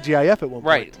wasn't called TGIF at one point.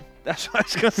 Right. That's what I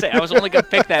was going to say. I was only going to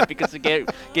pick that because it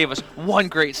gave us one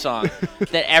great song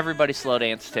that everybody slow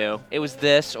danced to. It was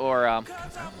this or... nothing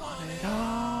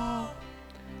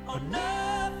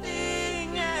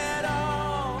at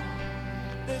all.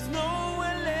 There's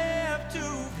nowhere left to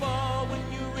fall when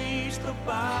you reach the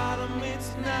bottom.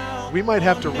 It's now. We might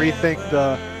have to rethink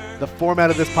the format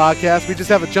of this podcast. We just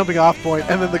have a jumping off point,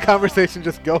 and then the conversation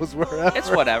just goes wherever. It's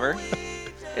whatever.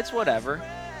 It's whatever.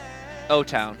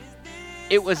 O-Town.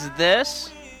 It was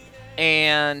this,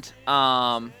 and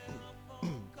I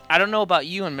don't know about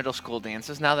you in middle school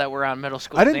dances. Now that we're on middle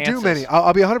school I didn't dances. do many.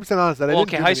 I'll be 100% honest. That I didn't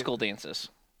okay, do high many. school dances.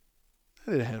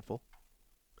 I did a handful.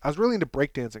 I was really into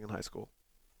breakdancing in high school.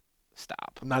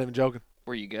 Stop. I'm not even joking.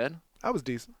 Were you good? I was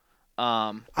decent.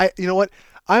 Um, You know what?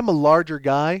 I'm a larger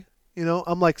guy. You know,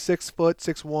 I'm like 6 foot,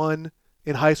 6'1".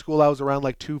 In high school, I was around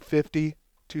like 250,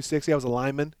 260. I was a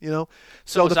lineman. You know,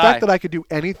 so the fact that I could do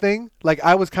anything, like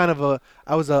I was kind of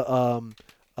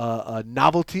a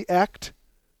novelty act.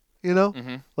 You know,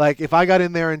 like if I got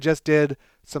in there and just did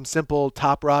some simple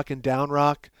top rock and down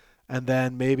rock, and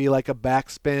then maybe like a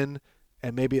backspin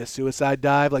and maybe a suicide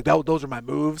dive, like those are my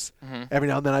moves. Every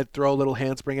now and then I'd throw a little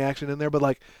handspring action in there, but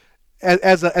like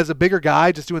as a bigger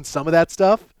guy, just doing some of that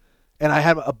stuff. And I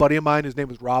had a buddy of mine whose name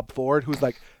was Rob Ford, who's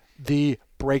like the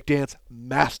breakdance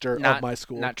master of my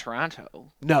school. Not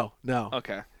Toronto. No.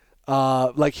 Okay.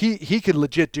 Like he could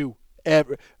legit do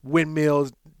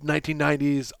windmills,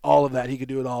 1990s, all of that. He could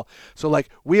do it all. So like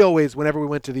we always, whenever we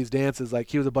went to these dances, like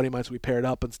he was a buddy of mine, so we paired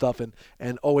up and stuff,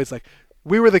 and always like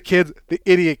we were the kids, the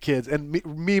idiot kids, and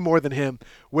me more than him,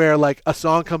 where like a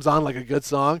song comes on, like a good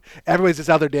song, everybody's just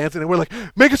out there dancing, and we're like,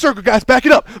 make a circle, guys, back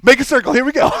it up, make a circle, here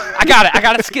we go. I got it. I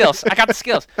got the skills.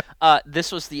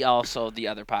 This was also the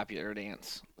other popular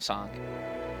dance song.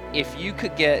 If you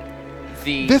could get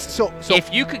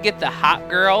if you could get the hot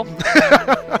girl,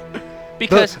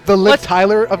 because the Liv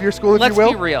Tyler of your school, if you will.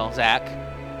 Let's be real, Zach.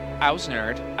 I was a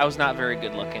nerd. I was not very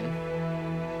good looking.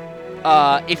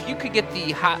 If you could get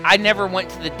the hot, I never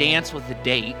went to the dance with a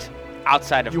date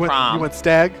outside of prom. You went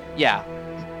stag? Yeah.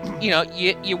 You know,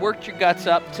 you worked your guts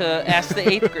up to ask the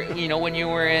 8th grade, you know, when you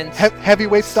were in...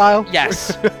 heavyweight style?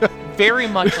 Yes. Very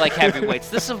much like heavyweights.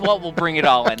 This is what will bring it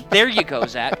all in. There you go,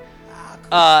 Zach.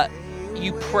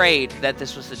 You prayed that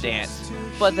this was the dance.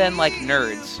 But then, like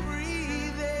nerds,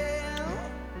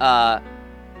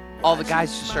 all the guys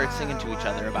just started singing to each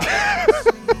other about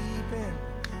it.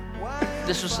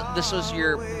 This was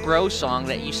your bro song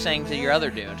that you sang to your other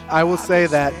dude. I will say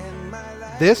that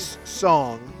this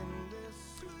song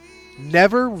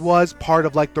never was part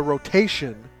of like the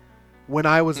rotation when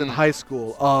I was in high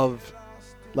school of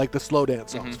like the slow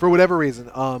dance songs for whatever reason.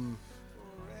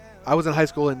 I was in high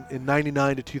school in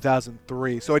 99 to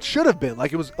 2003, so it should have been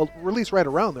like it was released right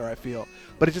around there, I feel,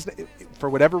 but it just for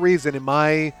whatever reason in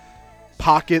my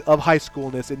pocket of high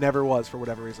schoolness it never was for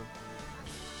whatever reason.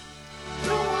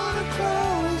 Don't wanna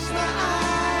close my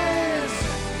eyes.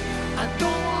 I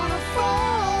don't wanna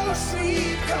fall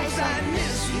asleep 'cause I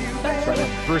miss you. That's right.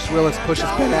 And Bruce Willis pushes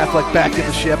Ben Affleck back in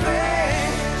the ship.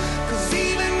 'Cause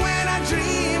even when I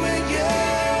dream of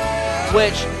you.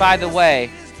 Which, by the way,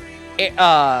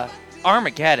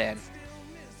 Armageddon.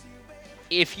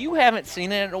 If you haven't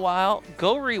seen it in a while,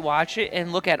 go rewatch it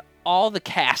and look at all the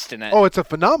cast in it. Oh, it's a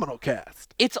phenomenal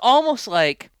cast. It's almost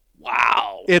like,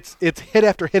 wow. It's hit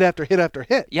after hit after hit after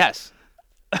hit. Yes.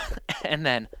 and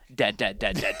then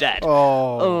dead.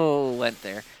 Oh. Went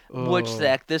there. Oh. Which,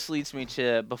 Zach, this leads me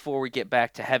to, before we get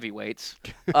back to heavyweights,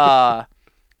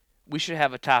 we should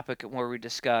have a topic where we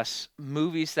discuss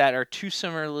movies that are too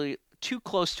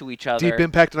close to each other. Deep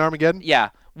Impact and Armageddon? Yeah.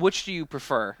 Which do you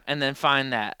prefer? And then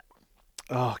find that.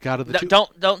 Oh, God. Of the two.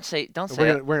 Don't say it.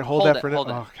 We're gonna hold that for hold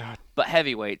now. it. Oh, God. But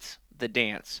heavyweights, the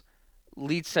dance,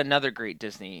 leads to another great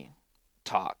Disney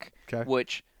talk. Okay.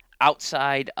 Which,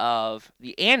 outside of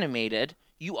the animated,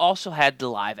 you also had the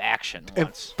live action And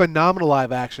ones. phenomenal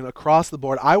live action across the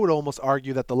board. I would almost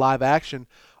argue that the live action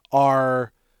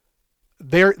are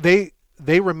they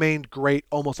remained great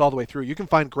almost all the way through. You can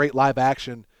find great live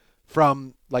action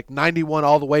from like 91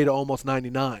 all the way to almost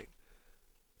 99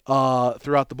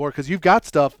 throughout the board, because you've got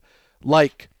stuff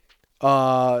like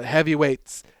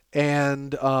heavyweights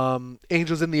and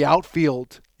Angels in the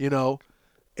Outfield,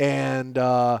 and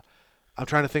I'm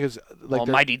trying to think of like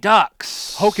Mighty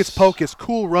Ducks, Hocus Pocus,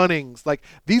 Cool Runnings. Like,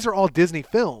 these are all Disney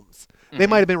films. They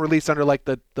might have been released under like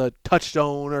the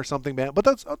Touchstone or something, but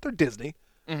they're Disney.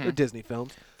 They're Disney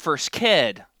films. First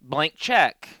Kid, Blank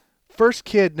Check. First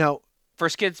Kid, now.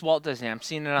 First Kid's Walt Disney. I'm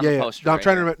seeing it on the poster. No, I'm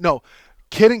trying to remember. No,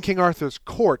 Kid in King Arthur's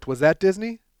Court, was that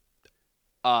Disney?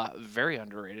 Very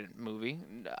underrated movie.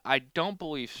 I don't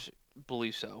believe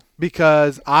so.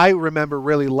 Because I remember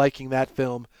really liking that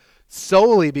film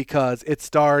solely because it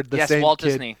starred the same Walt kid.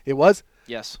 Disney. It was?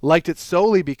 Yes. Liked it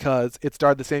solely because it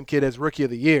starred the same kid as Rookie of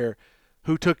the Year,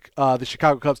 who took the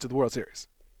Chicago Cubs to the World Series.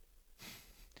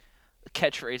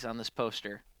 Catchphrase on this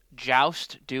poster: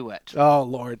 Joust, do it. Oh,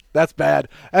 Lord. That's bad.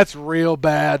 That's real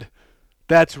bad.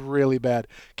 That's really bad.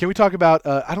 Can we talk about,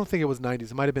 I don't think it was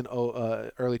 90s. It might have been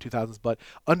early 2000s, but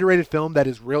underrated film that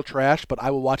is real trash, but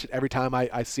I will watch it every time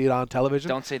I see it on television.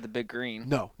 Don't say The Big Green.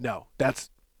 No. It's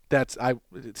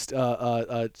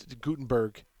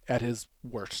Gutenberg at his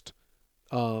worst.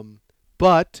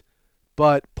 But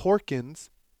Porkins?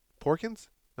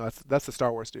 No, that's the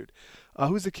Star Wars dude.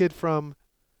 Who's the kid from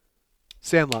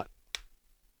Sandlot?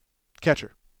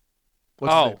 Catcher.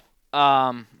 What's his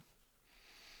name?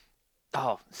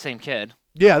 Same kid.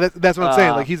 Yeah, that's what I'm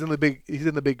saying. Like, he's in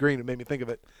the Big Green. It made me think of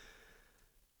it.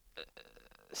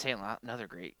 Sandlot, another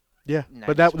great. Yeah, 90s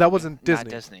but that movie. wasn't Disney.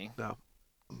 Not Disney. No.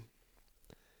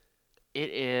 It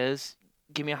is.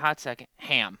 Give me a hot second.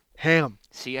 Ham.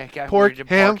 See, I got Pork,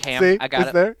 ham. Ham. See, I got it's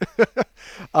it. there.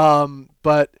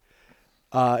 But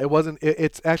it wasn't.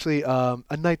 It's actually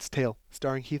A Knight's Tale,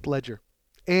 starring Heath Ledger,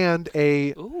 and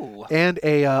a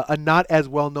not as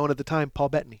well known at the time Paul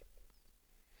Bettany.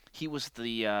 He was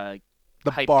the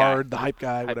The hype bard, guy. the hype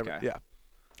guy, Hype whatever. guy. Yeah,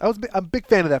 I'm a big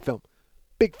fan of that film.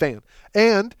 Big fan.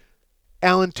 And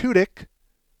Alan Tudyk,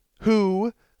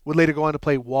 who would later go on to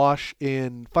play Wash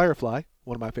in Firefly,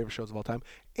 one of my favorite shows of all time,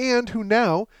 and who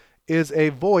now is a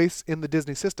voice in the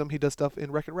Disney system. He does stuff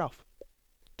in Wreck-It Ralph.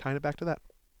 Tying it back to that.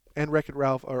 And Wreck-It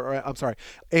Ralph, I'm sorry,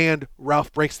 and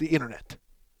Ralph Breaks the Internet,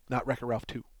 not Wreck-It Ralph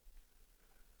 2.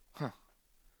 Huh.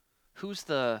 Who's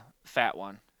the fat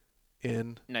one?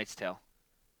 In Knight's Tale.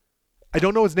 I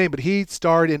don't know his name, but he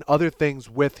starred in other things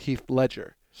with Heath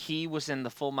Ledger. He was in the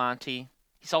Full Monty.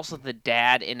 He's also the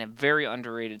dad in a very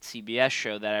underrated CBS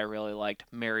show that I really liked,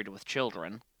 Married with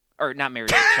Children. Or not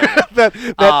Married with Children.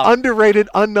 that underrated,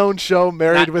 unknown show,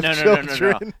 Married with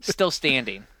Children. No. Still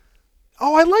Standing.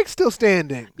 Oh, I like Still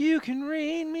Standing. You can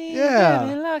read me. Yeah.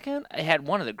 Baby, like it had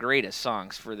one of the greatest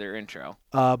songs for their intro.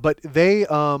 But they,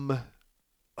 oh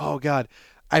God,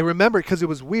 I remember it because it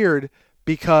was weird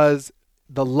because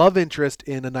the love interest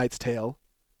in A Knight's Tale,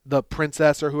 the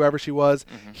princess or whoever she was,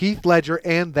 Heath Ledger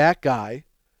and that guy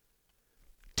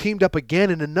teamed up again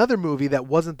in another movie that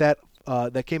wasn't that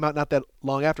came out not that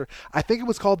long after. I think it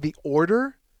was called The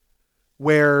Order,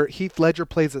 where Heath Ledger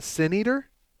plays a sin eater,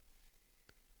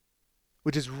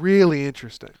 which is really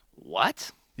interesting.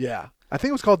 What? Yeah, I think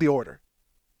it was called The Order.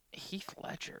 Heath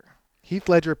Ledger. Heath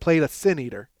Ledger played a sin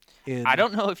eater. I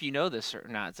don't know if you know this or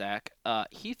not, Zach.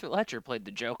 Heath Ledger played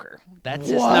the Joker. That's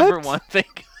his What? number one thing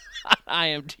on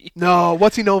IMDb. No,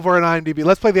 what's he known for on IMDb?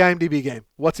 Let's play the IMDb game.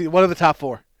 What are the top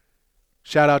 4?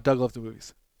 Shout out Doug Loves the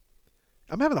Movies.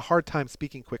 I'm having a hard time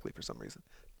speaking quickly for some reason.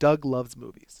 Doug Loves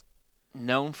Movies.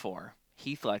 Known for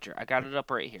Heath Ledger. I got it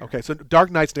up right here. Okay, so Dark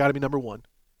Knight's got to be number 1.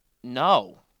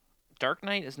 No. Dark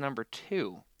Knight is number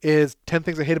 2. Is 10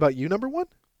 Things I Hate About You number 1?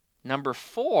 Number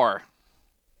 4.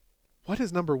 What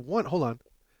is number 1? Hold on.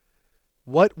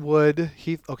 What would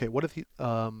Heath... Okay, what if he...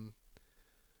 Oh,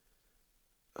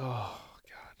 God.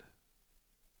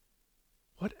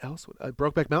 What else would...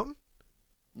 Brokeback Mountain?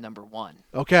 Number 1.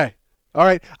 Okay. All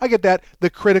right. I get that.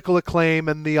 The critical acclaim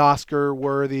and the Oscar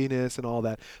worthiness and all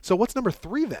that. So what's number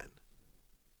 3 then?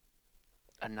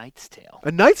 A Knight's Tale.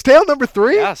 A Knight's Tale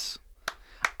 #3? Yes.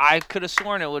 I could have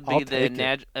sworn it would be I'll the take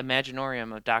it.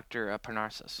 Imaginorium of Dr.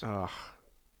 Parnassus. Ugh.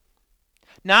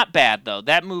 Not bad though.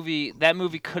 That movie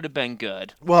could have been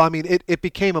good. Well, I mean, it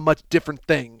became a much different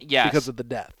thing Yes. because of the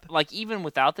death. Like even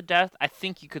without the death, I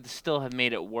think you could still have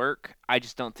made it work. I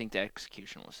just don't think the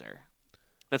execution was there.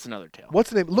 That's another tale. What's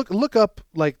the name? Look up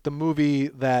like the movie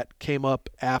that came up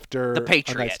after The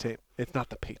Patriot. A Knight's Tale. It's not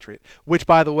The Patriot. Which,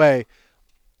 by the way,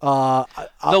 The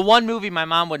one movie my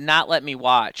mom would not let me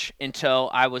watch until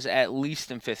I was at least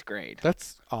in 5th grade.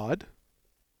 that's odd.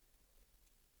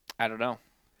 I don't know.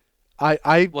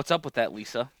 I What's up with that,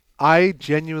 Lisa?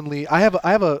 genuinely I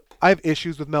have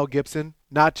issues with Mel Gibson,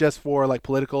 not just for like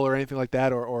political or anything like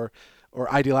that or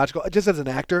ideological. Just as an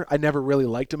actor, I never really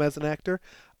liked him as an actor.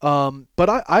 But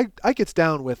I gets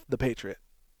down with The Patriot.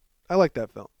 I like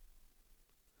that film.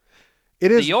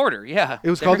 It is The Order, yeah.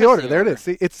 It was There called The is Order. There it is.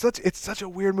 See, it's such a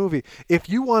weird movie. If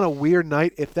you want a weird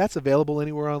night, if that's available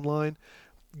anywhere online,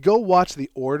 go watch The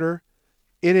Order.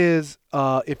 It is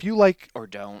if you like Or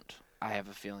don't. I have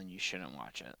a feeling you shouldn't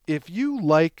watch it. if you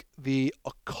like the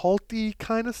occulty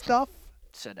kind of stuff,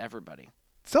 Said everybody.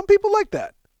 some people like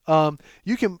that.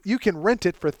 You can rent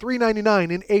it for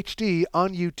 $3.99 in HD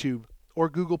on YouTube or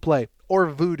Google Play or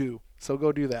Vudu. So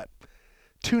go do that.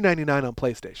 $2.99 on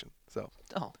PlayStation. So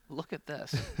Oh, look at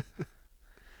this.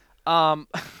 The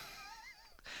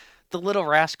Little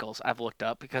Rascals I've looked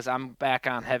up because I'm back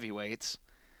on Heavyweights.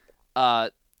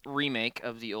 Remake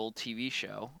of the old TV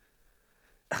show.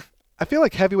 I feel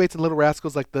like Heavyweights and Little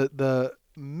Rascals, like the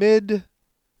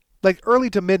early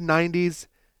to mid 90s,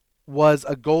 was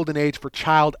a golden age for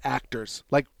child actors,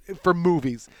 like for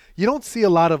movies. You don't see a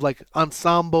lot of like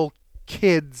ensemble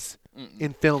kids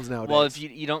in films nowadays. Well, if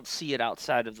you don't see it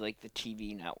outside of like the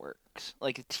TV networks,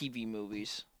 like the TV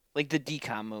movies, like the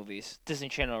DCOM movies, Disney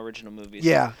Channel original movies.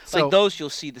 Yeah, so- like those, you'll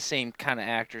see the same kind of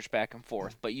actors back and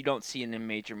forth, but you don't see it in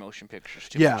major motion pictures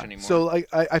too much anymore. So like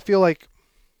I feel like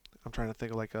I'm trying to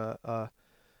think of like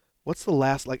what's the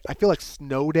last, like I feel like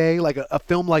Snow Day, like a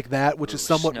film like that, which is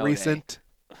somewhat Snow Day. recent.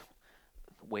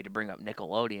 Way to bring up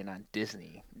Nickelodeon on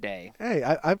Disney Day. Hey,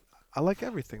 I like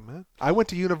everything, man. I went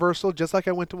to Universal just like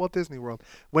I went to Walt Disney World.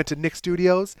 Went to Nick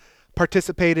Studios,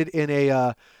 participated in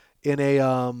a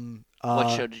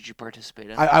What show did you participate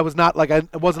in? I was not like I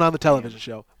wasn't on the television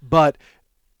show, but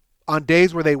on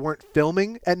days where they weren't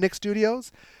filming at Nick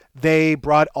Studios, they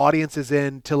brought audiences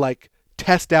in to like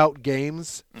test out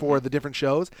games for the different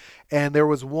shows, and there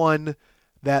was one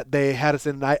that they had us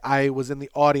in. And I was in the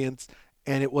audience,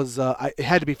 and it was it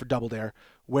had to be for Double Dare,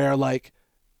 where like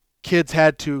kids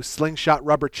had to slingshot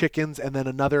rubber chickens, and then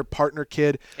another partner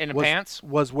kid In the pants?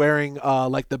 was wearing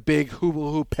like the big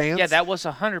hula hoop pants. Yeah, that was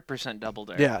 100% Double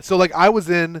Dare. Yeah, so like I was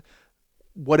in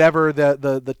whatever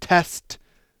the test,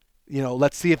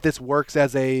 let's see if this works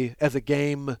as a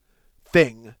game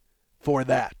thing for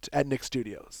that at Nick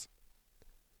Studios.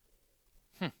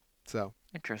 So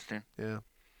Interesting. yeah,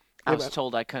 I Yeah, was but-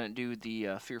 told I couldn't do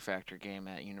the Fear Factor game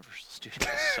at Universal Studios,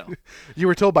 so you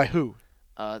were told by who?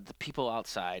 the people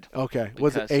outside Okay,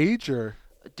 was it Because- age or?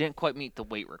 didn't quite meet the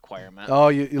weight requirement. Oh,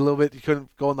 you a little bit. You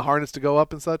couldn't go in the harness to go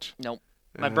up and such. Nope.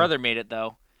 My Yeah. brother made it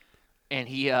though, and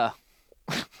he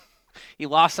he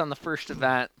lost on the first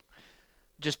event,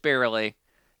 just barely,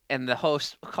 and the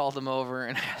host called him over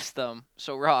and asked him,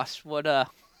 "So Ross, what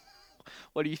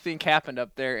do you think happened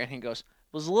up there?" And he goes, "It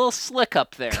was a little slick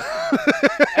up there."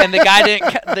 And the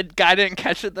guy didn't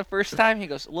catch it the first time. He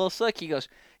goes, "A little slick." He goes,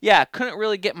 "Yeah, couldn't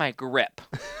really get my grip."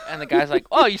 And the guy's like,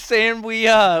 "Oh, you saying we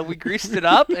greased it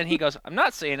up?" And he goes, "I'm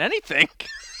not saying anything."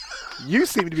 You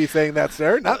seem to be saying that,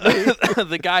 sir, not me.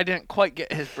 The guy didn't quite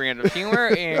get his brand of humor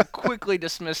and quickly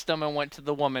dismissed him and went to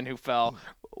the woman who fell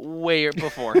way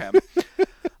before him.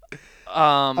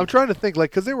 I'm trying to think, like,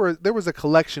 because there was a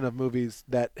collection of movies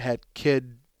that had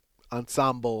kid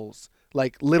ensembles,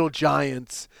 like Little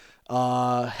Giants,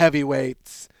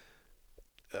 Heavyweights.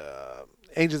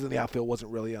 Angels in the Outfield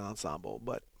wasn't really an ensemble,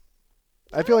 but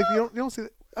I feel like you don't see.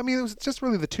 I mean, it was just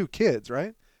really the two kids,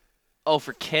 right? Oh,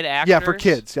 for kid actors? Yeah, for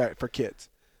kids. Yeah, for kids.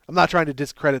 I'm not trying to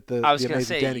discredit the I was gonna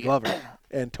amazing say, Danny Glover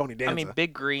and Tony Danza. I mean,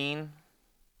 Big Green.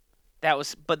 That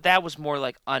was more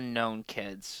like unknown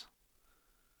kids.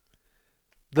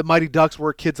 the Mighty Ducks were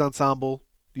a kids ensemble.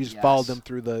 You just followed Yes. them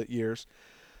through the years.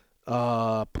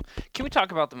 Can we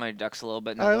talk about the Mighty Ducks a little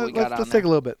bit now All that right, we got let's on take a there?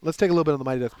 little bit. Let's take a little bit on the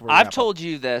Mighty Ducks. Before we I've wrap up. told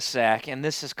you this, Zach, and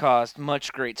this has caused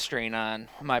much great strain on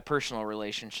my personal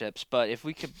relationships. But if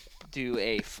we could do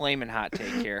a flaming hot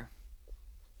take here.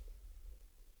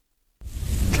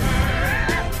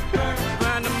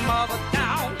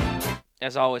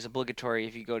 as always, obligatory,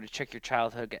 if you go to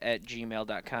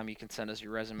checkyourchildhood@gmail.com, you can send us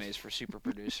your resumes for super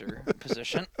producer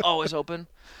position. Always open.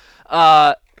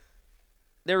 There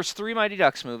was 3 Mighty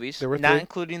Ducks movies, There were not 3?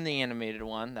 including the animated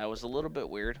one. That was a little bit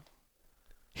weird.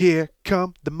 Here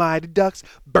come the Mighty Ducks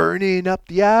burning up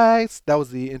the ice. That was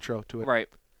the intro to it. Right.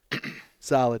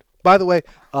 Solid. By the way,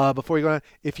 before you go on,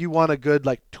 if you want a good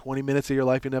 20 minutes of your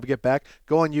life you'll never get back,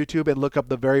 go on YouTube and look up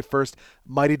the very first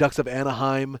Mighty Ducks of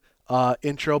Anaheim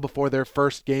intro before their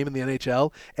first game in the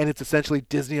NHL, and it's essentially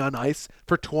Disney on Ice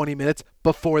for 20 minutes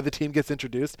before the team gets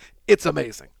introduced. It's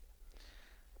amazing.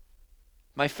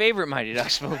 My favorite Mighty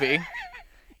Ducks movie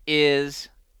is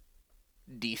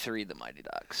D3, The Mighty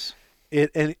Ducks.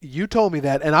 And you told me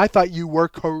that, and I thought you were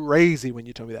crazy when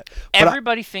you told me that. But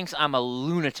Everybody thinks I'm a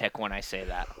lunatic when I say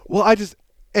that. well, I just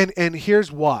and here's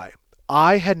why.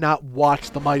 I had not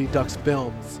watched the Mighty Ducks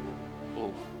films.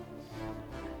 Ooh.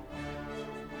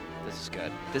 This is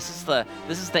good. This is the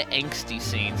angsty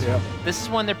scenes. Yep. This is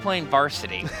when they're playing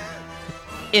varsity.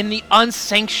 In the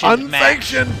unsanctioned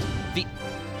match.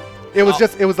 It was Oh.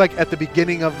 just, it was like at the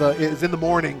beginning of it was in the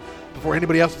morning before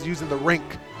anybody else was using the rink.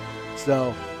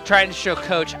 So, Trying to show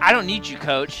Coach, I don't need you,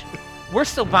 Coach. We're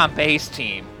still Bombay's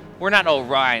team. We're not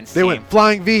Orion's they team. went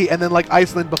flying V and then like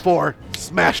Iceland before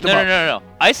smashed them up. No.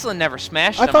 Iceland never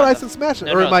smashed I them thought up. Iceland smashed it.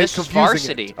 No, Or am I this is confusing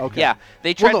varsity. it? Okay. Yeah,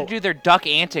 they tried Well, no. to do their duck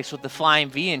antics with the flying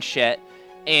V and shit,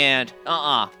 and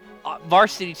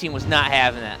varsity team was not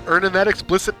having that. Earning that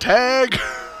explicit tag.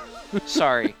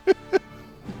 Sorry.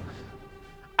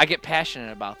 I get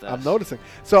passionate about this. I'm noticing.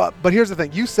 So, but here's the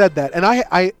thing. You said that, and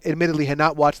I admittedly had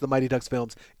not watched the Mighty Ducks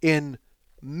films in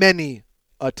many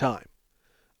a time.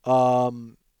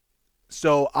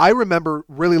 So I remember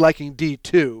really liking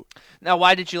D2. Now,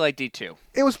 why did you like D2?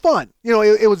 It was fun. You know,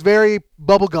 it was very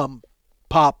bubblegum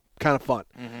pop kind of fun.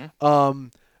 Mm-hmm.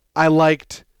 I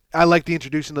liked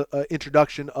the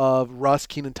introduction of Russ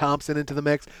Keenan Thompson into the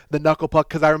mix, the knuckle puck,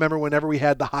 because I remember whenever we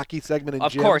had the hockey segment in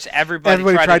Of gym, course, everybody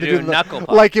tried to do a knuckle puck.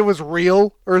 like it was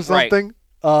real or Right. something.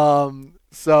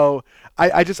 So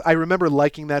I remember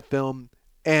liking that film.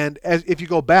 And if you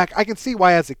go back, I can see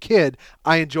why as a kid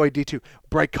I enjoyed D2.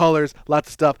 Bright colors, lots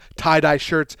of stuff, tie-dye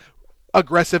shirts,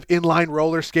 aggressive inline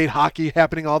roller skate hockey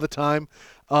happening all the time.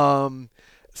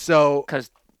 So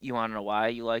Because you want to know why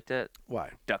you liked it?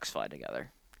 why? Ducks fly together.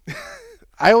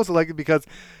 I also like it because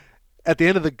at the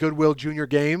end of the Goodwill Junior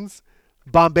games,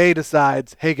 Bombay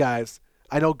decides, hey guys,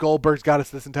 I know Goldberg's got us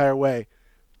this entire way,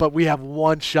 but we have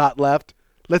one shot left.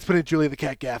 Let's put in Julia the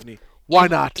Cat Gaffney. Why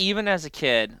not? Even as a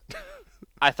kid,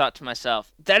 I thought to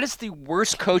myself, that is the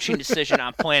worst coaching decision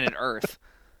on planet Earth.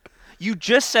 You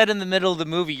just said in the middle of the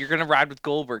movie you're going to ride with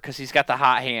Goldberg because he's got the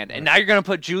hot hand, and now you're going to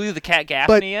put Julia the Cat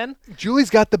Gaffney in? Julie's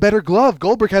got the better glove.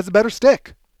 Goldberg has the better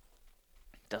stick.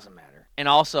 Doesn't matter. And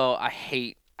also, I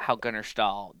hate how Gunnar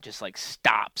Stahl just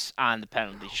stops on the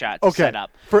penalty shot to set up.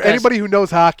 For 'Cause anybody who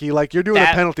knows hockey, you're doing a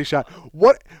that- penalty shot.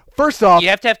 What? First off, you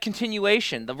have to have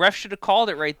continuation. The ref should have called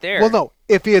it right there. well, no.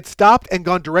 If he had stopped and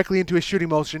gone directly into his shooting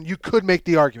motion, you could make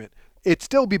the argument. It'd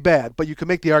still be bad, but you could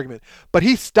make the argument. But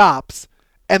he stops,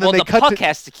 and then Well, they the cut puck to,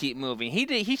 has to keep moving.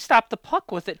 He stopped the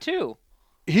puck with it too.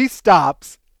 he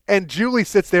stops, and Julie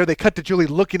sits there. They cut to Julie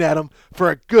looking at him for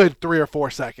a good 3 or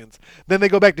 4 seconds. Then they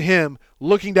go back to him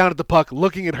looking down at the puck,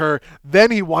 looking at her.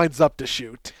 Then he winds up to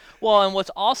shoot. Well, and what's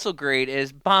also great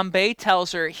is Bombay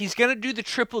tells her he's going to do the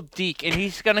triple deke and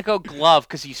he's going to go glove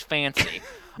because he's fancy.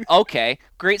 Okay,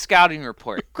 great scouting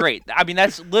report. Great. I mean,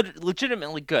 that's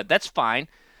legitimately good. That's fine.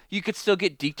 You could still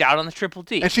get deked out on the triple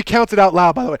deke. And she counts it out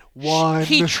loud, by the way. 1.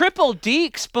 He triple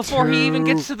dekes before he even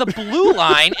gets to the blue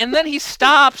line, and then he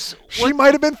stops. She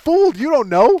might have been fooled. You don't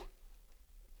know.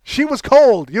 She was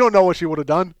cold. You don't know what she would have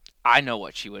done. I know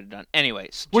what she would have done.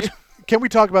 Anyways, Which can we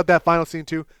talk about that final scene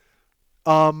too?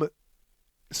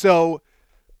 So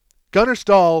Gunnar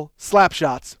Stahl slap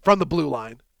shots from the blue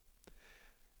line.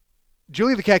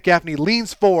 Julia the Cat Gaffney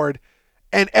leans forward,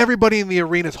 and everybody in the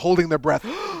arena is holding their breath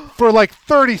for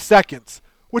 30 seconds.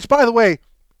 Which, by the way,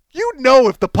 you know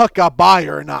if the puck got by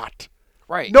her or not.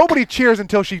 right. Nobody cheers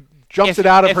until she jumps it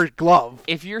out of her glove.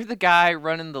 If you're the guy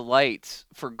running the lights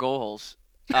for goals,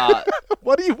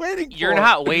 What are you waiting for? you're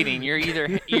not waiting. You're either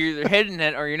hitting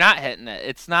it or you're not hitting it.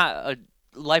 It's not a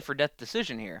life or death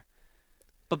decision here.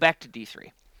 But back to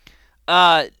D3.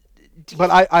 But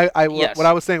Yes. what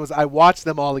I was saying was I watched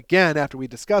them all again after we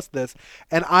discussed this,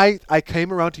 and I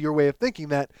came around to your way of thinking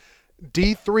that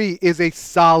D3 is a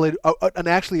solid,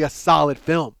 actually a solid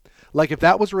film. Like if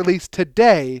that was released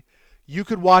today, you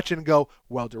could watch it and go,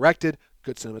 well directed,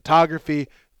 good cinematography,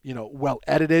 well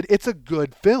edited. It's a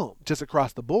good film just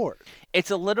across the board.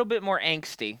 It's a little bit more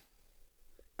angsty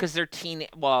because they're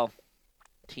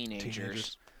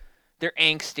teenagers. They're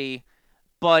angsty,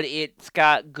 but it's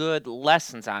got good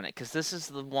lessons on it because this is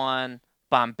the one.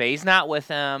 Bombay's not with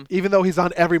him. Even though he's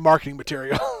on every marketing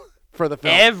material for the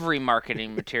film. Every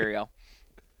marketing material.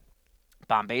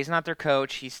 Bombay's not their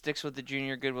coach. He sticks with the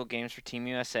Junior Goodwill Games for Team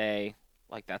USA.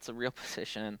 Like, that's a real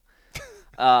position.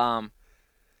 But,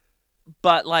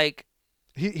 like...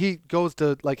 He goes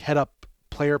to, like, head up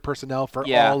player personnel for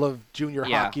all of junior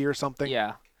hockey or something.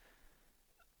 Yeah.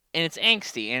 And it's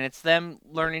angsty, and it's them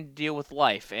learning to deal with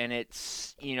life. And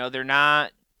it's, they're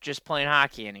not just playing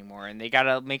hockey anymore, and they got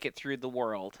to make it through the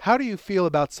world. How do you feel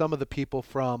about some of the people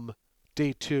from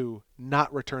D2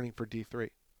 not returning for D3?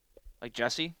 Like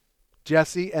Jesse?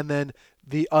 Jesse, and then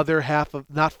the other half of,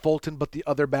 not Fulton, but the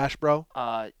other Bash Bro?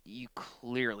 You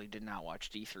clearly did not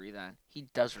watch D3 then. He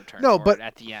does return but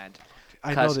at the end.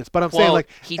 I know this, but I'm saying, like...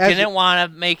 He didn't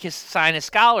want to sign a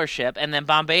scholarship, and then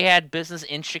Bombay had business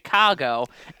in Chicago,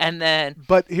 and then...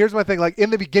 But here's my thing, like, in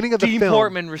the beginning of the film... Dean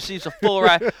Portman receives a full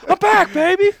ride. I'm back,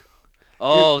 baby!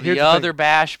 Oh, here's the other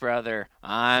Bash brother.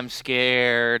 I'm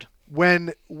scared.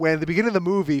 When the beginning of the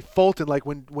movie, Fulton, like,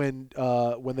 when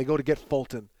they go to get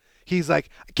Fulton... He's like,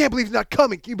 I can't believe he's not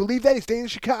coming. Can you believe that? He's staying in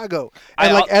Chicago.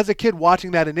 And, as a kid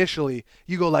watching that initially,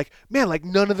 you go like, man, like,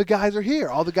 none of the guys are here.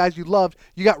 All the guys you loved,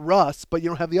 you got Russ, but you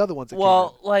don't have the other ones that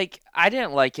Well, like, I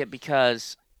didn't like it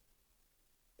because,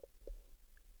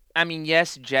 I mean,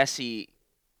 yes, Jesse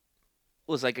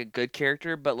was, like, a good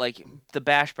character, but, like, the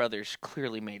Bash Brothers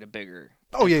clearly made a bigger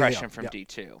impression from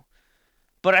D2.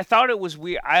 But I thought it was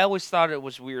weird. I always thought it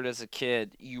was weird as a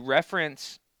kid. You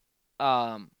reference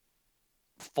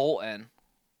Fulton,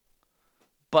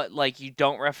 but, like, you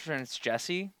don't reference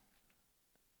Jesse.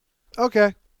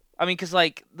 Okay. I mean, because,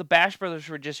 like, the Bash Brothers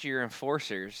were just your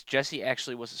enforcers. Jesse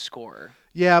actually was a scorer.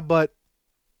 Yeah, but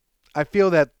I feel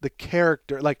that the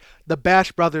character, like, the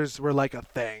Bash Brothers were, like, a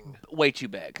thing. Way too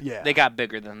big. Yeah. They got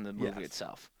bigger than the movie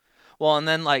itself. Well, and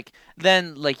then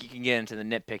you can get into the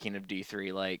nitpicking of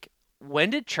D3. Like,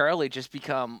 when did Charlie just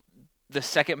become the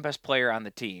second best player on the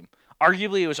team?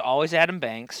 Arguably, it was always Adam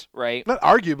Banks, right? Not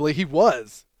arguably, he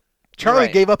was. Charlie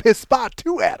gave up his spot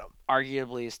to Adam.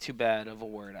 Arguably is too bad of a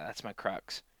word. That's my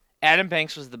crux. Adam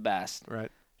Banks was the best.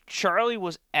 Right. Charlie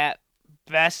was at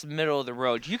best middle of the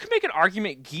road. You can make an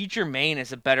argument Guy Germain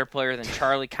is a better player than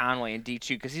Charlie Conway in D2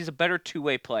 because he's a better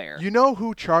two-way player. You know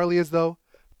who Charlie is, though?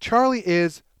 Charlie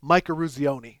is Mike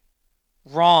Eruzione.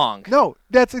 Wrong. No,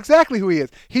 that's exactly who he is.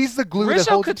 He's the glue Rizzo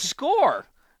that holds could score.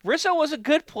 Rizzo was a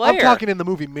good player. I'm talking in the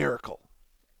movie Miracle.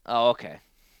 Oh, okay.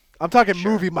 I'm talking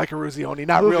movie Mike Eruzione,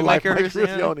 not movie real life Mike Mike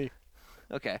Eruzione. Eruzione.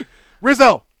 Okay.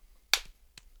 Rizzo!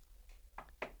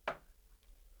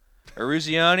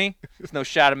 Eruzione, there's no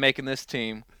shot of making this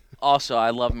team. Also, I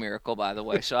love Miracle, by the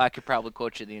way, so I could probably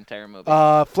quote you the entire movie.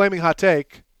 Flaming hot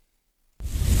take.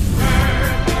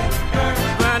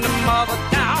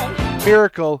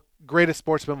 Miracle, greatest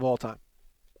sports film of all time.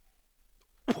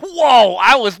 Whoa,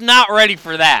 I was not ready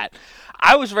for that.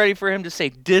 I was ready for him to say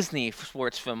Disney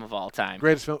sports film of all time.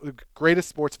 Greatest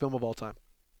sports film of all time.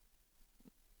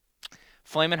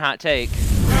 Flamin' hot take.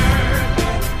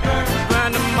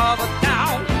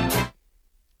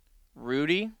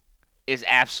 Rudy is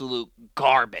absolute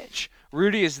garbage.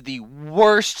 Rudy is the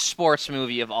worst sports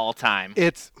movie of all time.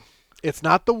 It's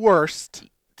not the worst.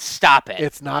 Stop it.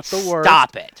 It's not the worst.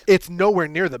 Stop it. It's nowhere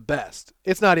near the best.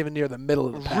 It's not even near the middle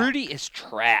of the pack. Rudy is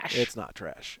trash. It's not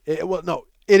trash. No,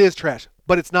 it is trash,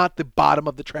 but it's not the bottom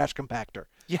of the trash compactor.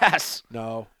 Yes.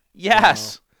 No.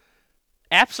 Yes.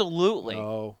 No. Absolutely.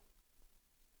 No.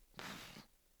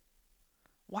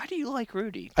 Why do you like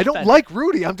Rudy? I don't like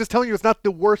Rudy. I'm just telling you it's not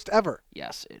the worst ever.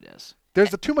 Yes, it is.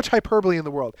 There's too much hyperbole in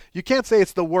the world. You can't say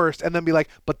it's the worst and then be like,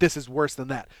 but this is worse than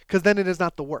that, because then it is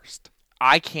not the worst.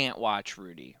 I can't watch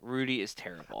Rudy. Rudy is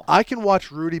terrible. I can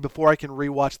watch Rudy before I can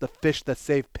rewatch The Fish That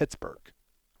Saved Pittsburgh.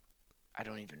 I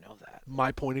don't even know that.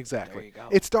 My point exactly. There you go.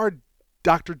 It starred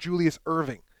Dr. Julius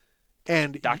Irving.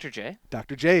 And Dr. J?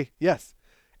 Dr. J, yes.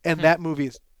 And that movie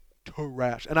is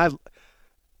trash. And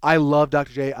I love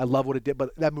Dr. J. I love what it did,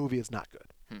 but that movie is not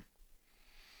good.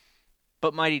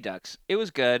 But Mighty Ducks, it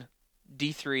was good.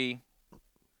 D3,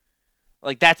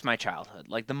 like, that's my childhood.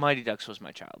 Like, the Mighty Ducks was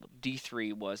my childhood.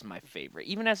 D3 was my favorite,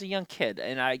 even as a young kid.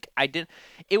 And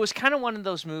it was kind of one of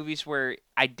those movies where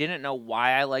I didn't know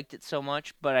why I liked it so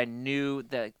much, but I knew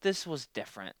that this was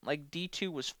different. Like,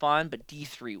 D2 was fun, but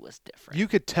D3 was different. You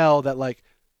could tell that, like,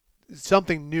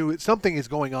 something new, something is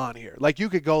going on here. Like, you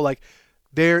could go, like,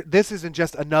 this isn't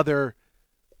just another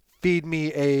feed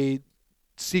me a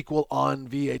sequel on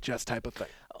VHS type of thing.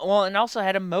 Well, and also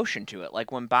had emotion to it.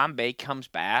 Like when Bombay comes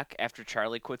back after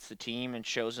Charlie quits the team and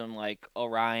shows him like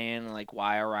Orion, like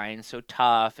why Orion's so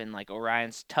tough, and like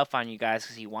Orion's tough on you guys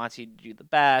because he wants you to do the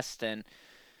best, and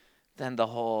then the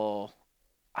whole,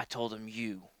 I told him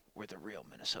you were the real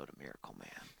Minnesota Miracle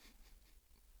Man,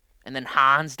 and then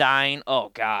Hans dying. Oh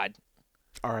God!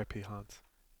 R.I.P. Hans.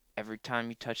 Every time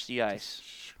you touch the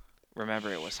ice,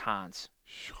 remember it was Hans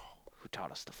who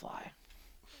taught us to fly.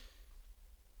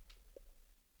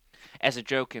 As a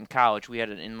joke in college, we had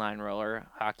an inline roller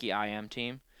hockey IM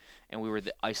team, and we were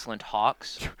the Iceland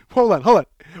Hawks. Hold on.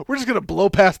 We're just gonna blow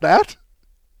past that.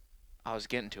 I was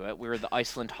getting to it. We were the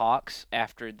Iceland Hawks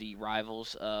after the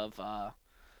rivals of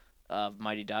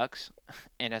Mighty Ducks,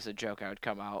 and as a joke, I would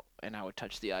come out and I would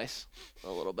touch the ice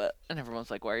a little bit, and everyone's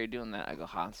like, "Why are you doing that?" I go,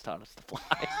 "Hans taught us to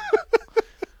fly."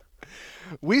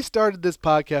 We started this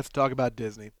podcast to talk about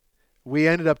Disney. We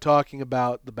ended up talking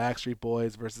about the Backstreet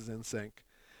Boys versus NSYNC.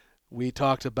 We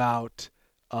talked about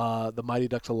the Mighty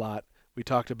Ducks a lot. We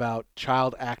talked about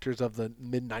child actors of the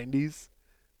mid-'90s.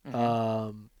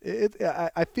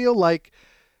 I feel like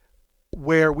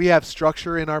where we have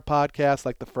structure in our podcast,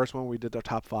 like the first one we did our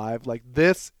top 5, like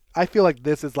this, I feel like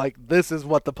this is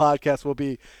what the podcast will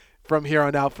be from here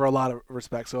on out for a lot of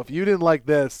respect. So if you didn't like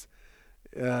this,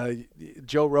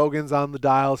 Joe Rogan's on the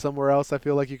dial somewhere else. I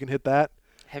feel like you can hit that.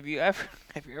 Have you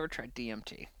ever tried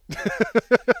DMT?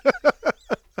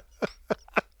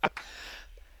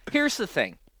 Here's the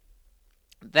thing.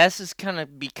 This is gonna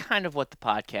be kind of what the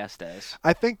podcast is.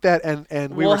 I think that,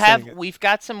 and we've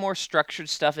got some more structured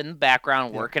stuff in the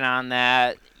background, working on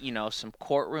that. You know, some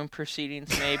courtroom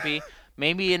proceedings,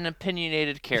 maybe an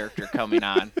opinionated character coming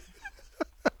on.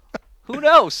 Who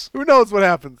knows? Who knows what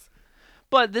happens?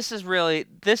 But this is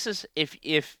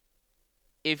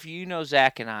if you know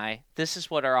Zach and I, this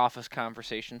is what our office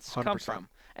conversations 100%. come from,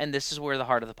 and this is where the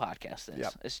heart of the podcast is.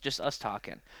 Yep. It's just us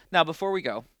talking. Now, before we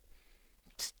go,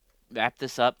 wrap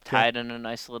this up, tie it in a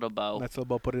nice little bow. Nice little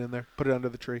bow. Put it in there. Put it under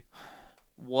the tree.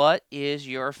 What is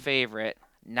your favorite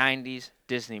 90s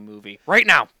Disney movie right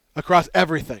now? Across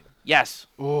everything. Yes.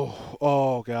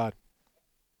 Oh God.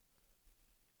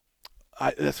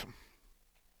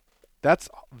 That's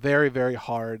very, very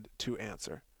hard to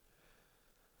answer.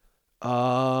 Okay,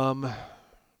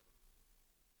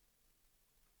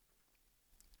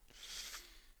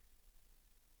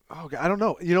 I don't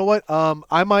know. You know what?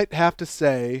 I might have to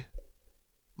say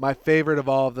my favorite of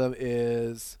all of them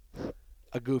is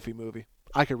a Goofy movie.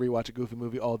 I could rewatch a Goofy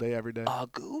movie all day, every day. A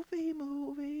Goofy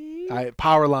movie?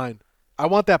 Powerline. I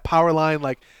want that Powerline,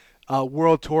 like,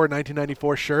 World Tour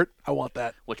 1994 shirt. I want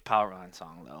that. Which Powerline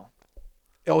song, though?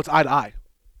 Oh, it's Eye to Eye.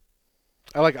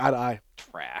 I like Eye to Eye.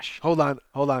 Trash. Hold on.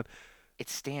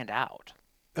 It's Stand Out.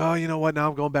 Oh, you know what? Now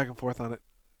I'm going back and forth on it.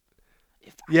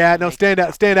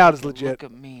 Stand Out is legit. Look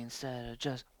at me instead of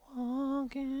just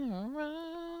walking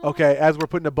around. Okay, as we're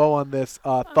putting a bow on this,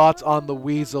 thoughts on the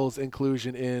Weasel's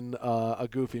inclusion in a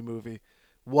Goofy movie.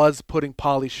 Was putting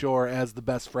Pauly Shore as the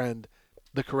best friend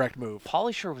the correct move?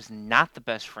 Pauly Shore was not the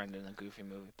best friend in the Goofy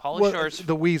movie. Shore's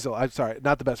the Weasel. I'm sorry,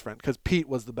 not the best friend, because Pete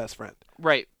was the best friend.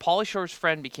 Right. Pauly Shore's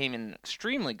friend became an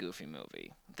extremely Goofy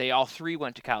movie. They all three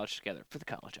went to college together for the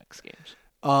College X Games.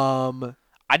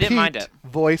 I didn't mind it.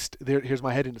 Voiced here's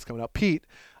my heading that's coming up. Pete,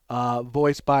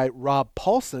 voiced by Rob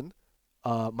Paulsen,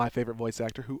 my favorite voice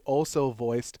actor, who also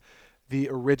voiced the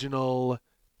original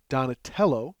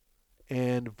Donatello,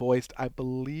 and voiced, I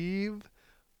believe,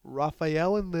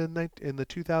 Raphael in the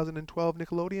 2012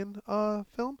 Nickelodeon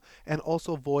film, and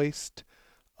also voiced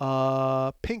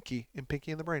Pinky in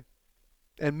Pinky and the Brain,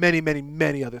 and many, many,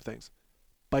 many other things.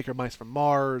 Biker Mice from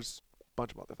Mars, a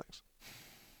bunch of other things.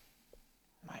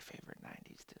 My favorite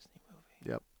 90s Disney movie.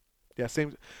 Yep. Yeah,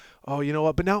 same. Oh, you know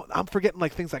what? But now I'm forgetting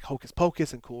like things like Hocus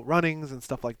Pocus and Cool Runnings and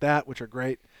stuff like that, which are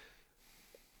great.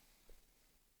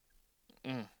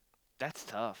 That's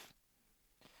tough.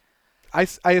 I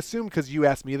assumed because you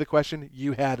asked me the question,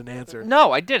 you had an answer.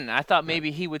 No, I didn't. I thought maybe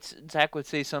Zach would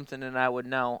say something and I would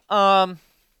know. I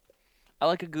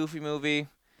like a Goofy movie.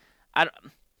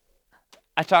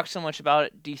 I talk so much about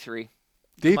it. D3.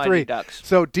 Mighty Ducks.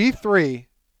 So D3,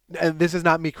 and this is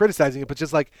not me criticizing it, but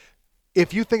just like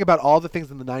if you think about all the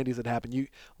things in the 90s that happened,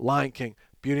 Lion King,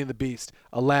 Beauty and the Beast,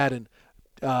 Aladdin,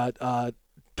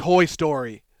 Toy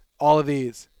Story, all of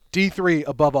these, D3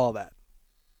 above all that.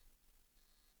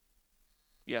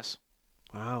 Yes.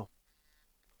 Wow.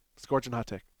 Scorching hot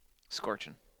take.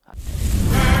 Scorching.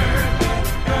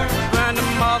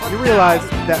 You realize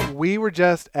that we were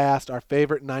just asked our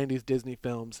favorite 90s Disney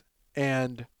films,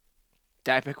 and...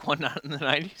 Did I pick one not in the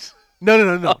 90s? No.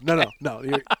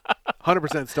 You're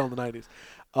 100% still in the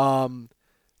 90s.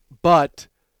 But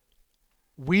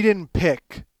we didn't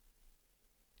pick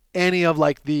any of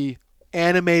like the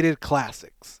animated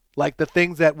classics, like the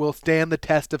things that will stand the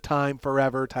test of time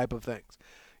forever type of things.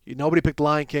 Nobody picked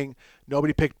Lion King.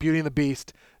 Nobody picked Beauty and the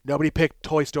Beast. Nobody picked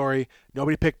Toy Story.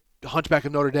 Nobody picked Hunchback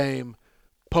of Notre Dame,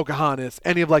 Pocahontas,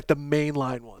 any of like the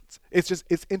mainline ones. It's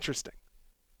interesting.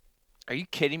 Are you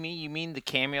kidding me? You mean the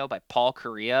cameo by Paul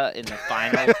Correa in the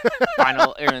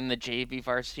final or in the JV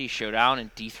Varsity Showdown,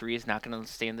 and D3 is not going to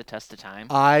stand the test of time?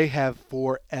 I have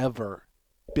forever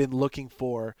been looking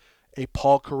for a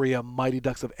Paul Correa Mighty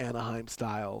Ducks of Anaheim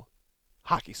style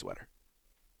hockey sweater.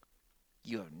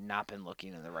 You have not been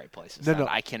looking in the right places. No.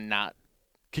 I cannot.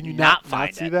 Can you not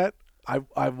not see that?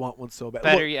 I want one so bad.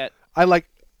 Better Look, yet,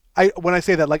 when I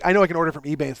say that, like I know I can order from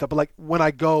eBay and stuff, but like when I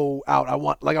go out, I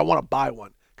want to buy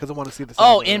one because I want to see the.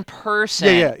 Oh, in person.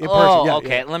 Yeah, in person. Oh, yeah,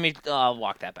 okay. yeah. Let me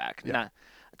walk that back. Yeah.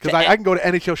 Because I can go to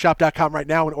NHLshop.com right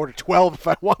now and order 12 if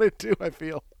I wanted to. I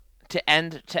feel. To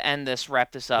end this,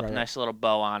 wrap this up. Right. Nice little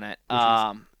bow on it.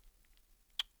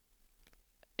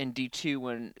 In D2,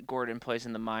 when Gordon plays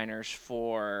in the minors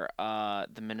for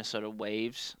the Minnesota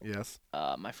Waves, Yes.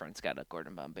 my friend's got a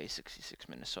Gordon Bombay 66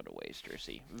 Minnesota Waves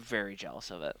jersey. Very jealous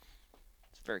of it.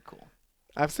 It's very cool.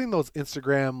 I've seen those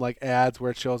Instagram like ads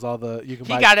where it shows all the you can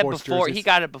buy He got it sports before. jerseys. He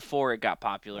got it before it got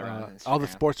popular on Instagram. All the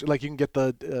sports, like you can get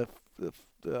the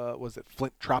was it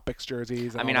Flint Tropics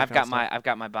jerseys? And I mean, all I've that got kind of I've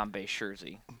got my Bombay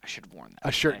jersey. I should have worn that.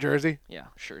 a shirt today. jersey. Yeah,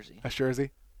 jersey. A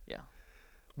jersey. Yeah.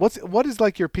 What is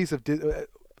like your piece of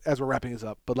as we're wrapping this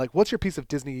up? But like, what's your piece of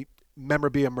Disney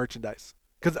memorabilia merchandise?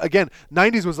 Because again,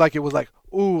 '90s was like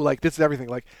ooh, like this is everything.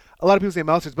 Like a lot of people say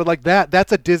Mousers, but like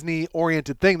that's a Disney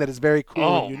oriented thing that is very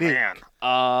cool and unique. Man.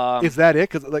 Is that it?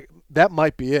 Because like that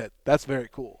might be it. That's very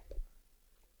cool.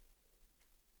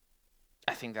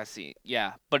 I think that's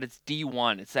but it's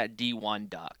D1. It's that D1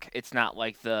 duck. It's not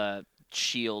like the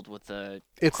shield with the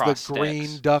It's cross the green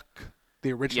sticks. duck,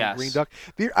 the original Yes. green duck.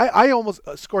 I almost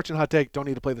scorching hot take. Don't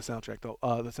need to play the soundtrack though.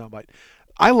 The soundbite.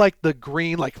 I like the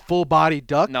green, like full body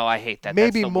duck. No, I hate that.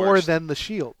 Maybe That's the more worst. than the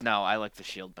shield. No, I like the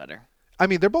shield better. I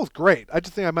mean, they're both great. I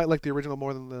just think I might like the original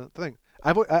more than the thing.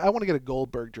 I want to get a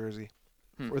Goldberg jersey,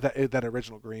 or that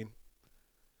original green.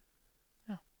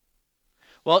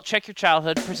 Well, check your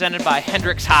childhood. Presented by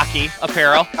Hendricks Hockey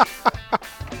Apparel.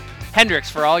 Hendricks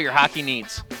for all your hockey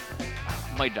needs.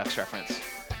 Mighty Ducks reference.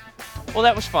 Well,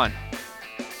 that was fun.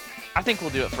 I think we'll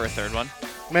do it for a third one.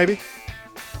 Maybe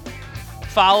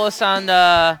Follow us on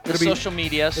the It'll be- social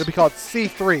medias. it'll be called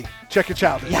C3. Check your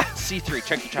childhood. Yeah, C3,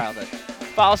 Check Your Childhood.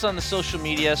 Follow us on the social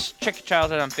medias. Check Your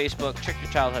Childhood on Facebook,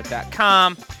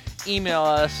 checkyourchildhood.com. Email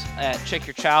us at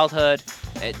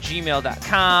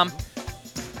checkyourchildhood@gmail.com.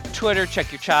 Twitter,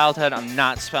 Check Your Childhood. I'm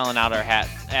not spelling out our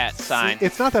at sign.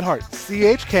 It's not that hard.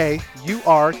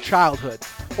 CHKUR childhood.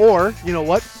 Or, you know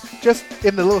what? Just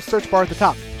in the little search bar at the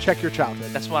top, check your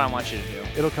childhood. That's what I want you to do.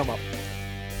 It'll come up.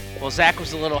 Well, Zach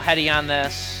was a little heady on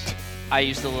this. I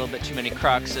used a little bit too many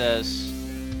cruxes.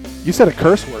 You said a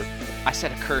curse word. I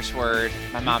said a curse word.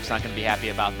 My mom's not going to be happy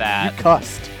about that. You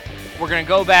cussed. We're going to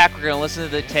go back. We're going to listen to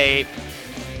the tape,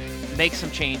 make some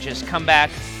changes, come back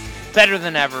better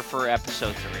than ever for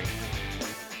episode 3.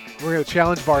 We're going to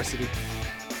challenge varsity.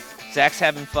 Zach's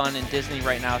having fun in Disney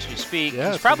right now as we speak. Yeah,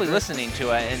 he's it's probably pretty great. listening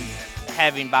to it and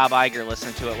having Bob Iger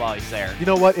listen to it while he's there. You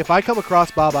know what? If I come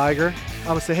across Bob Iger, I'm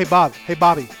going to say, hey, Bobby,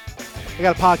 I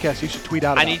got a podcast you should tweet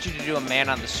out I about. need you to do a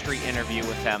man-on-the-street interview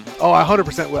with him, Oh, I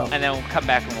 100% will. and then we'll come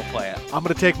back and we'll play it. I'm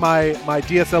going to take my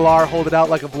DSLR, hold it out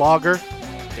like a vlogger,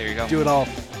 There you go. do it all.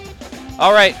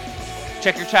 All right.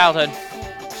 Check your childhood.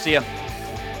 See ya.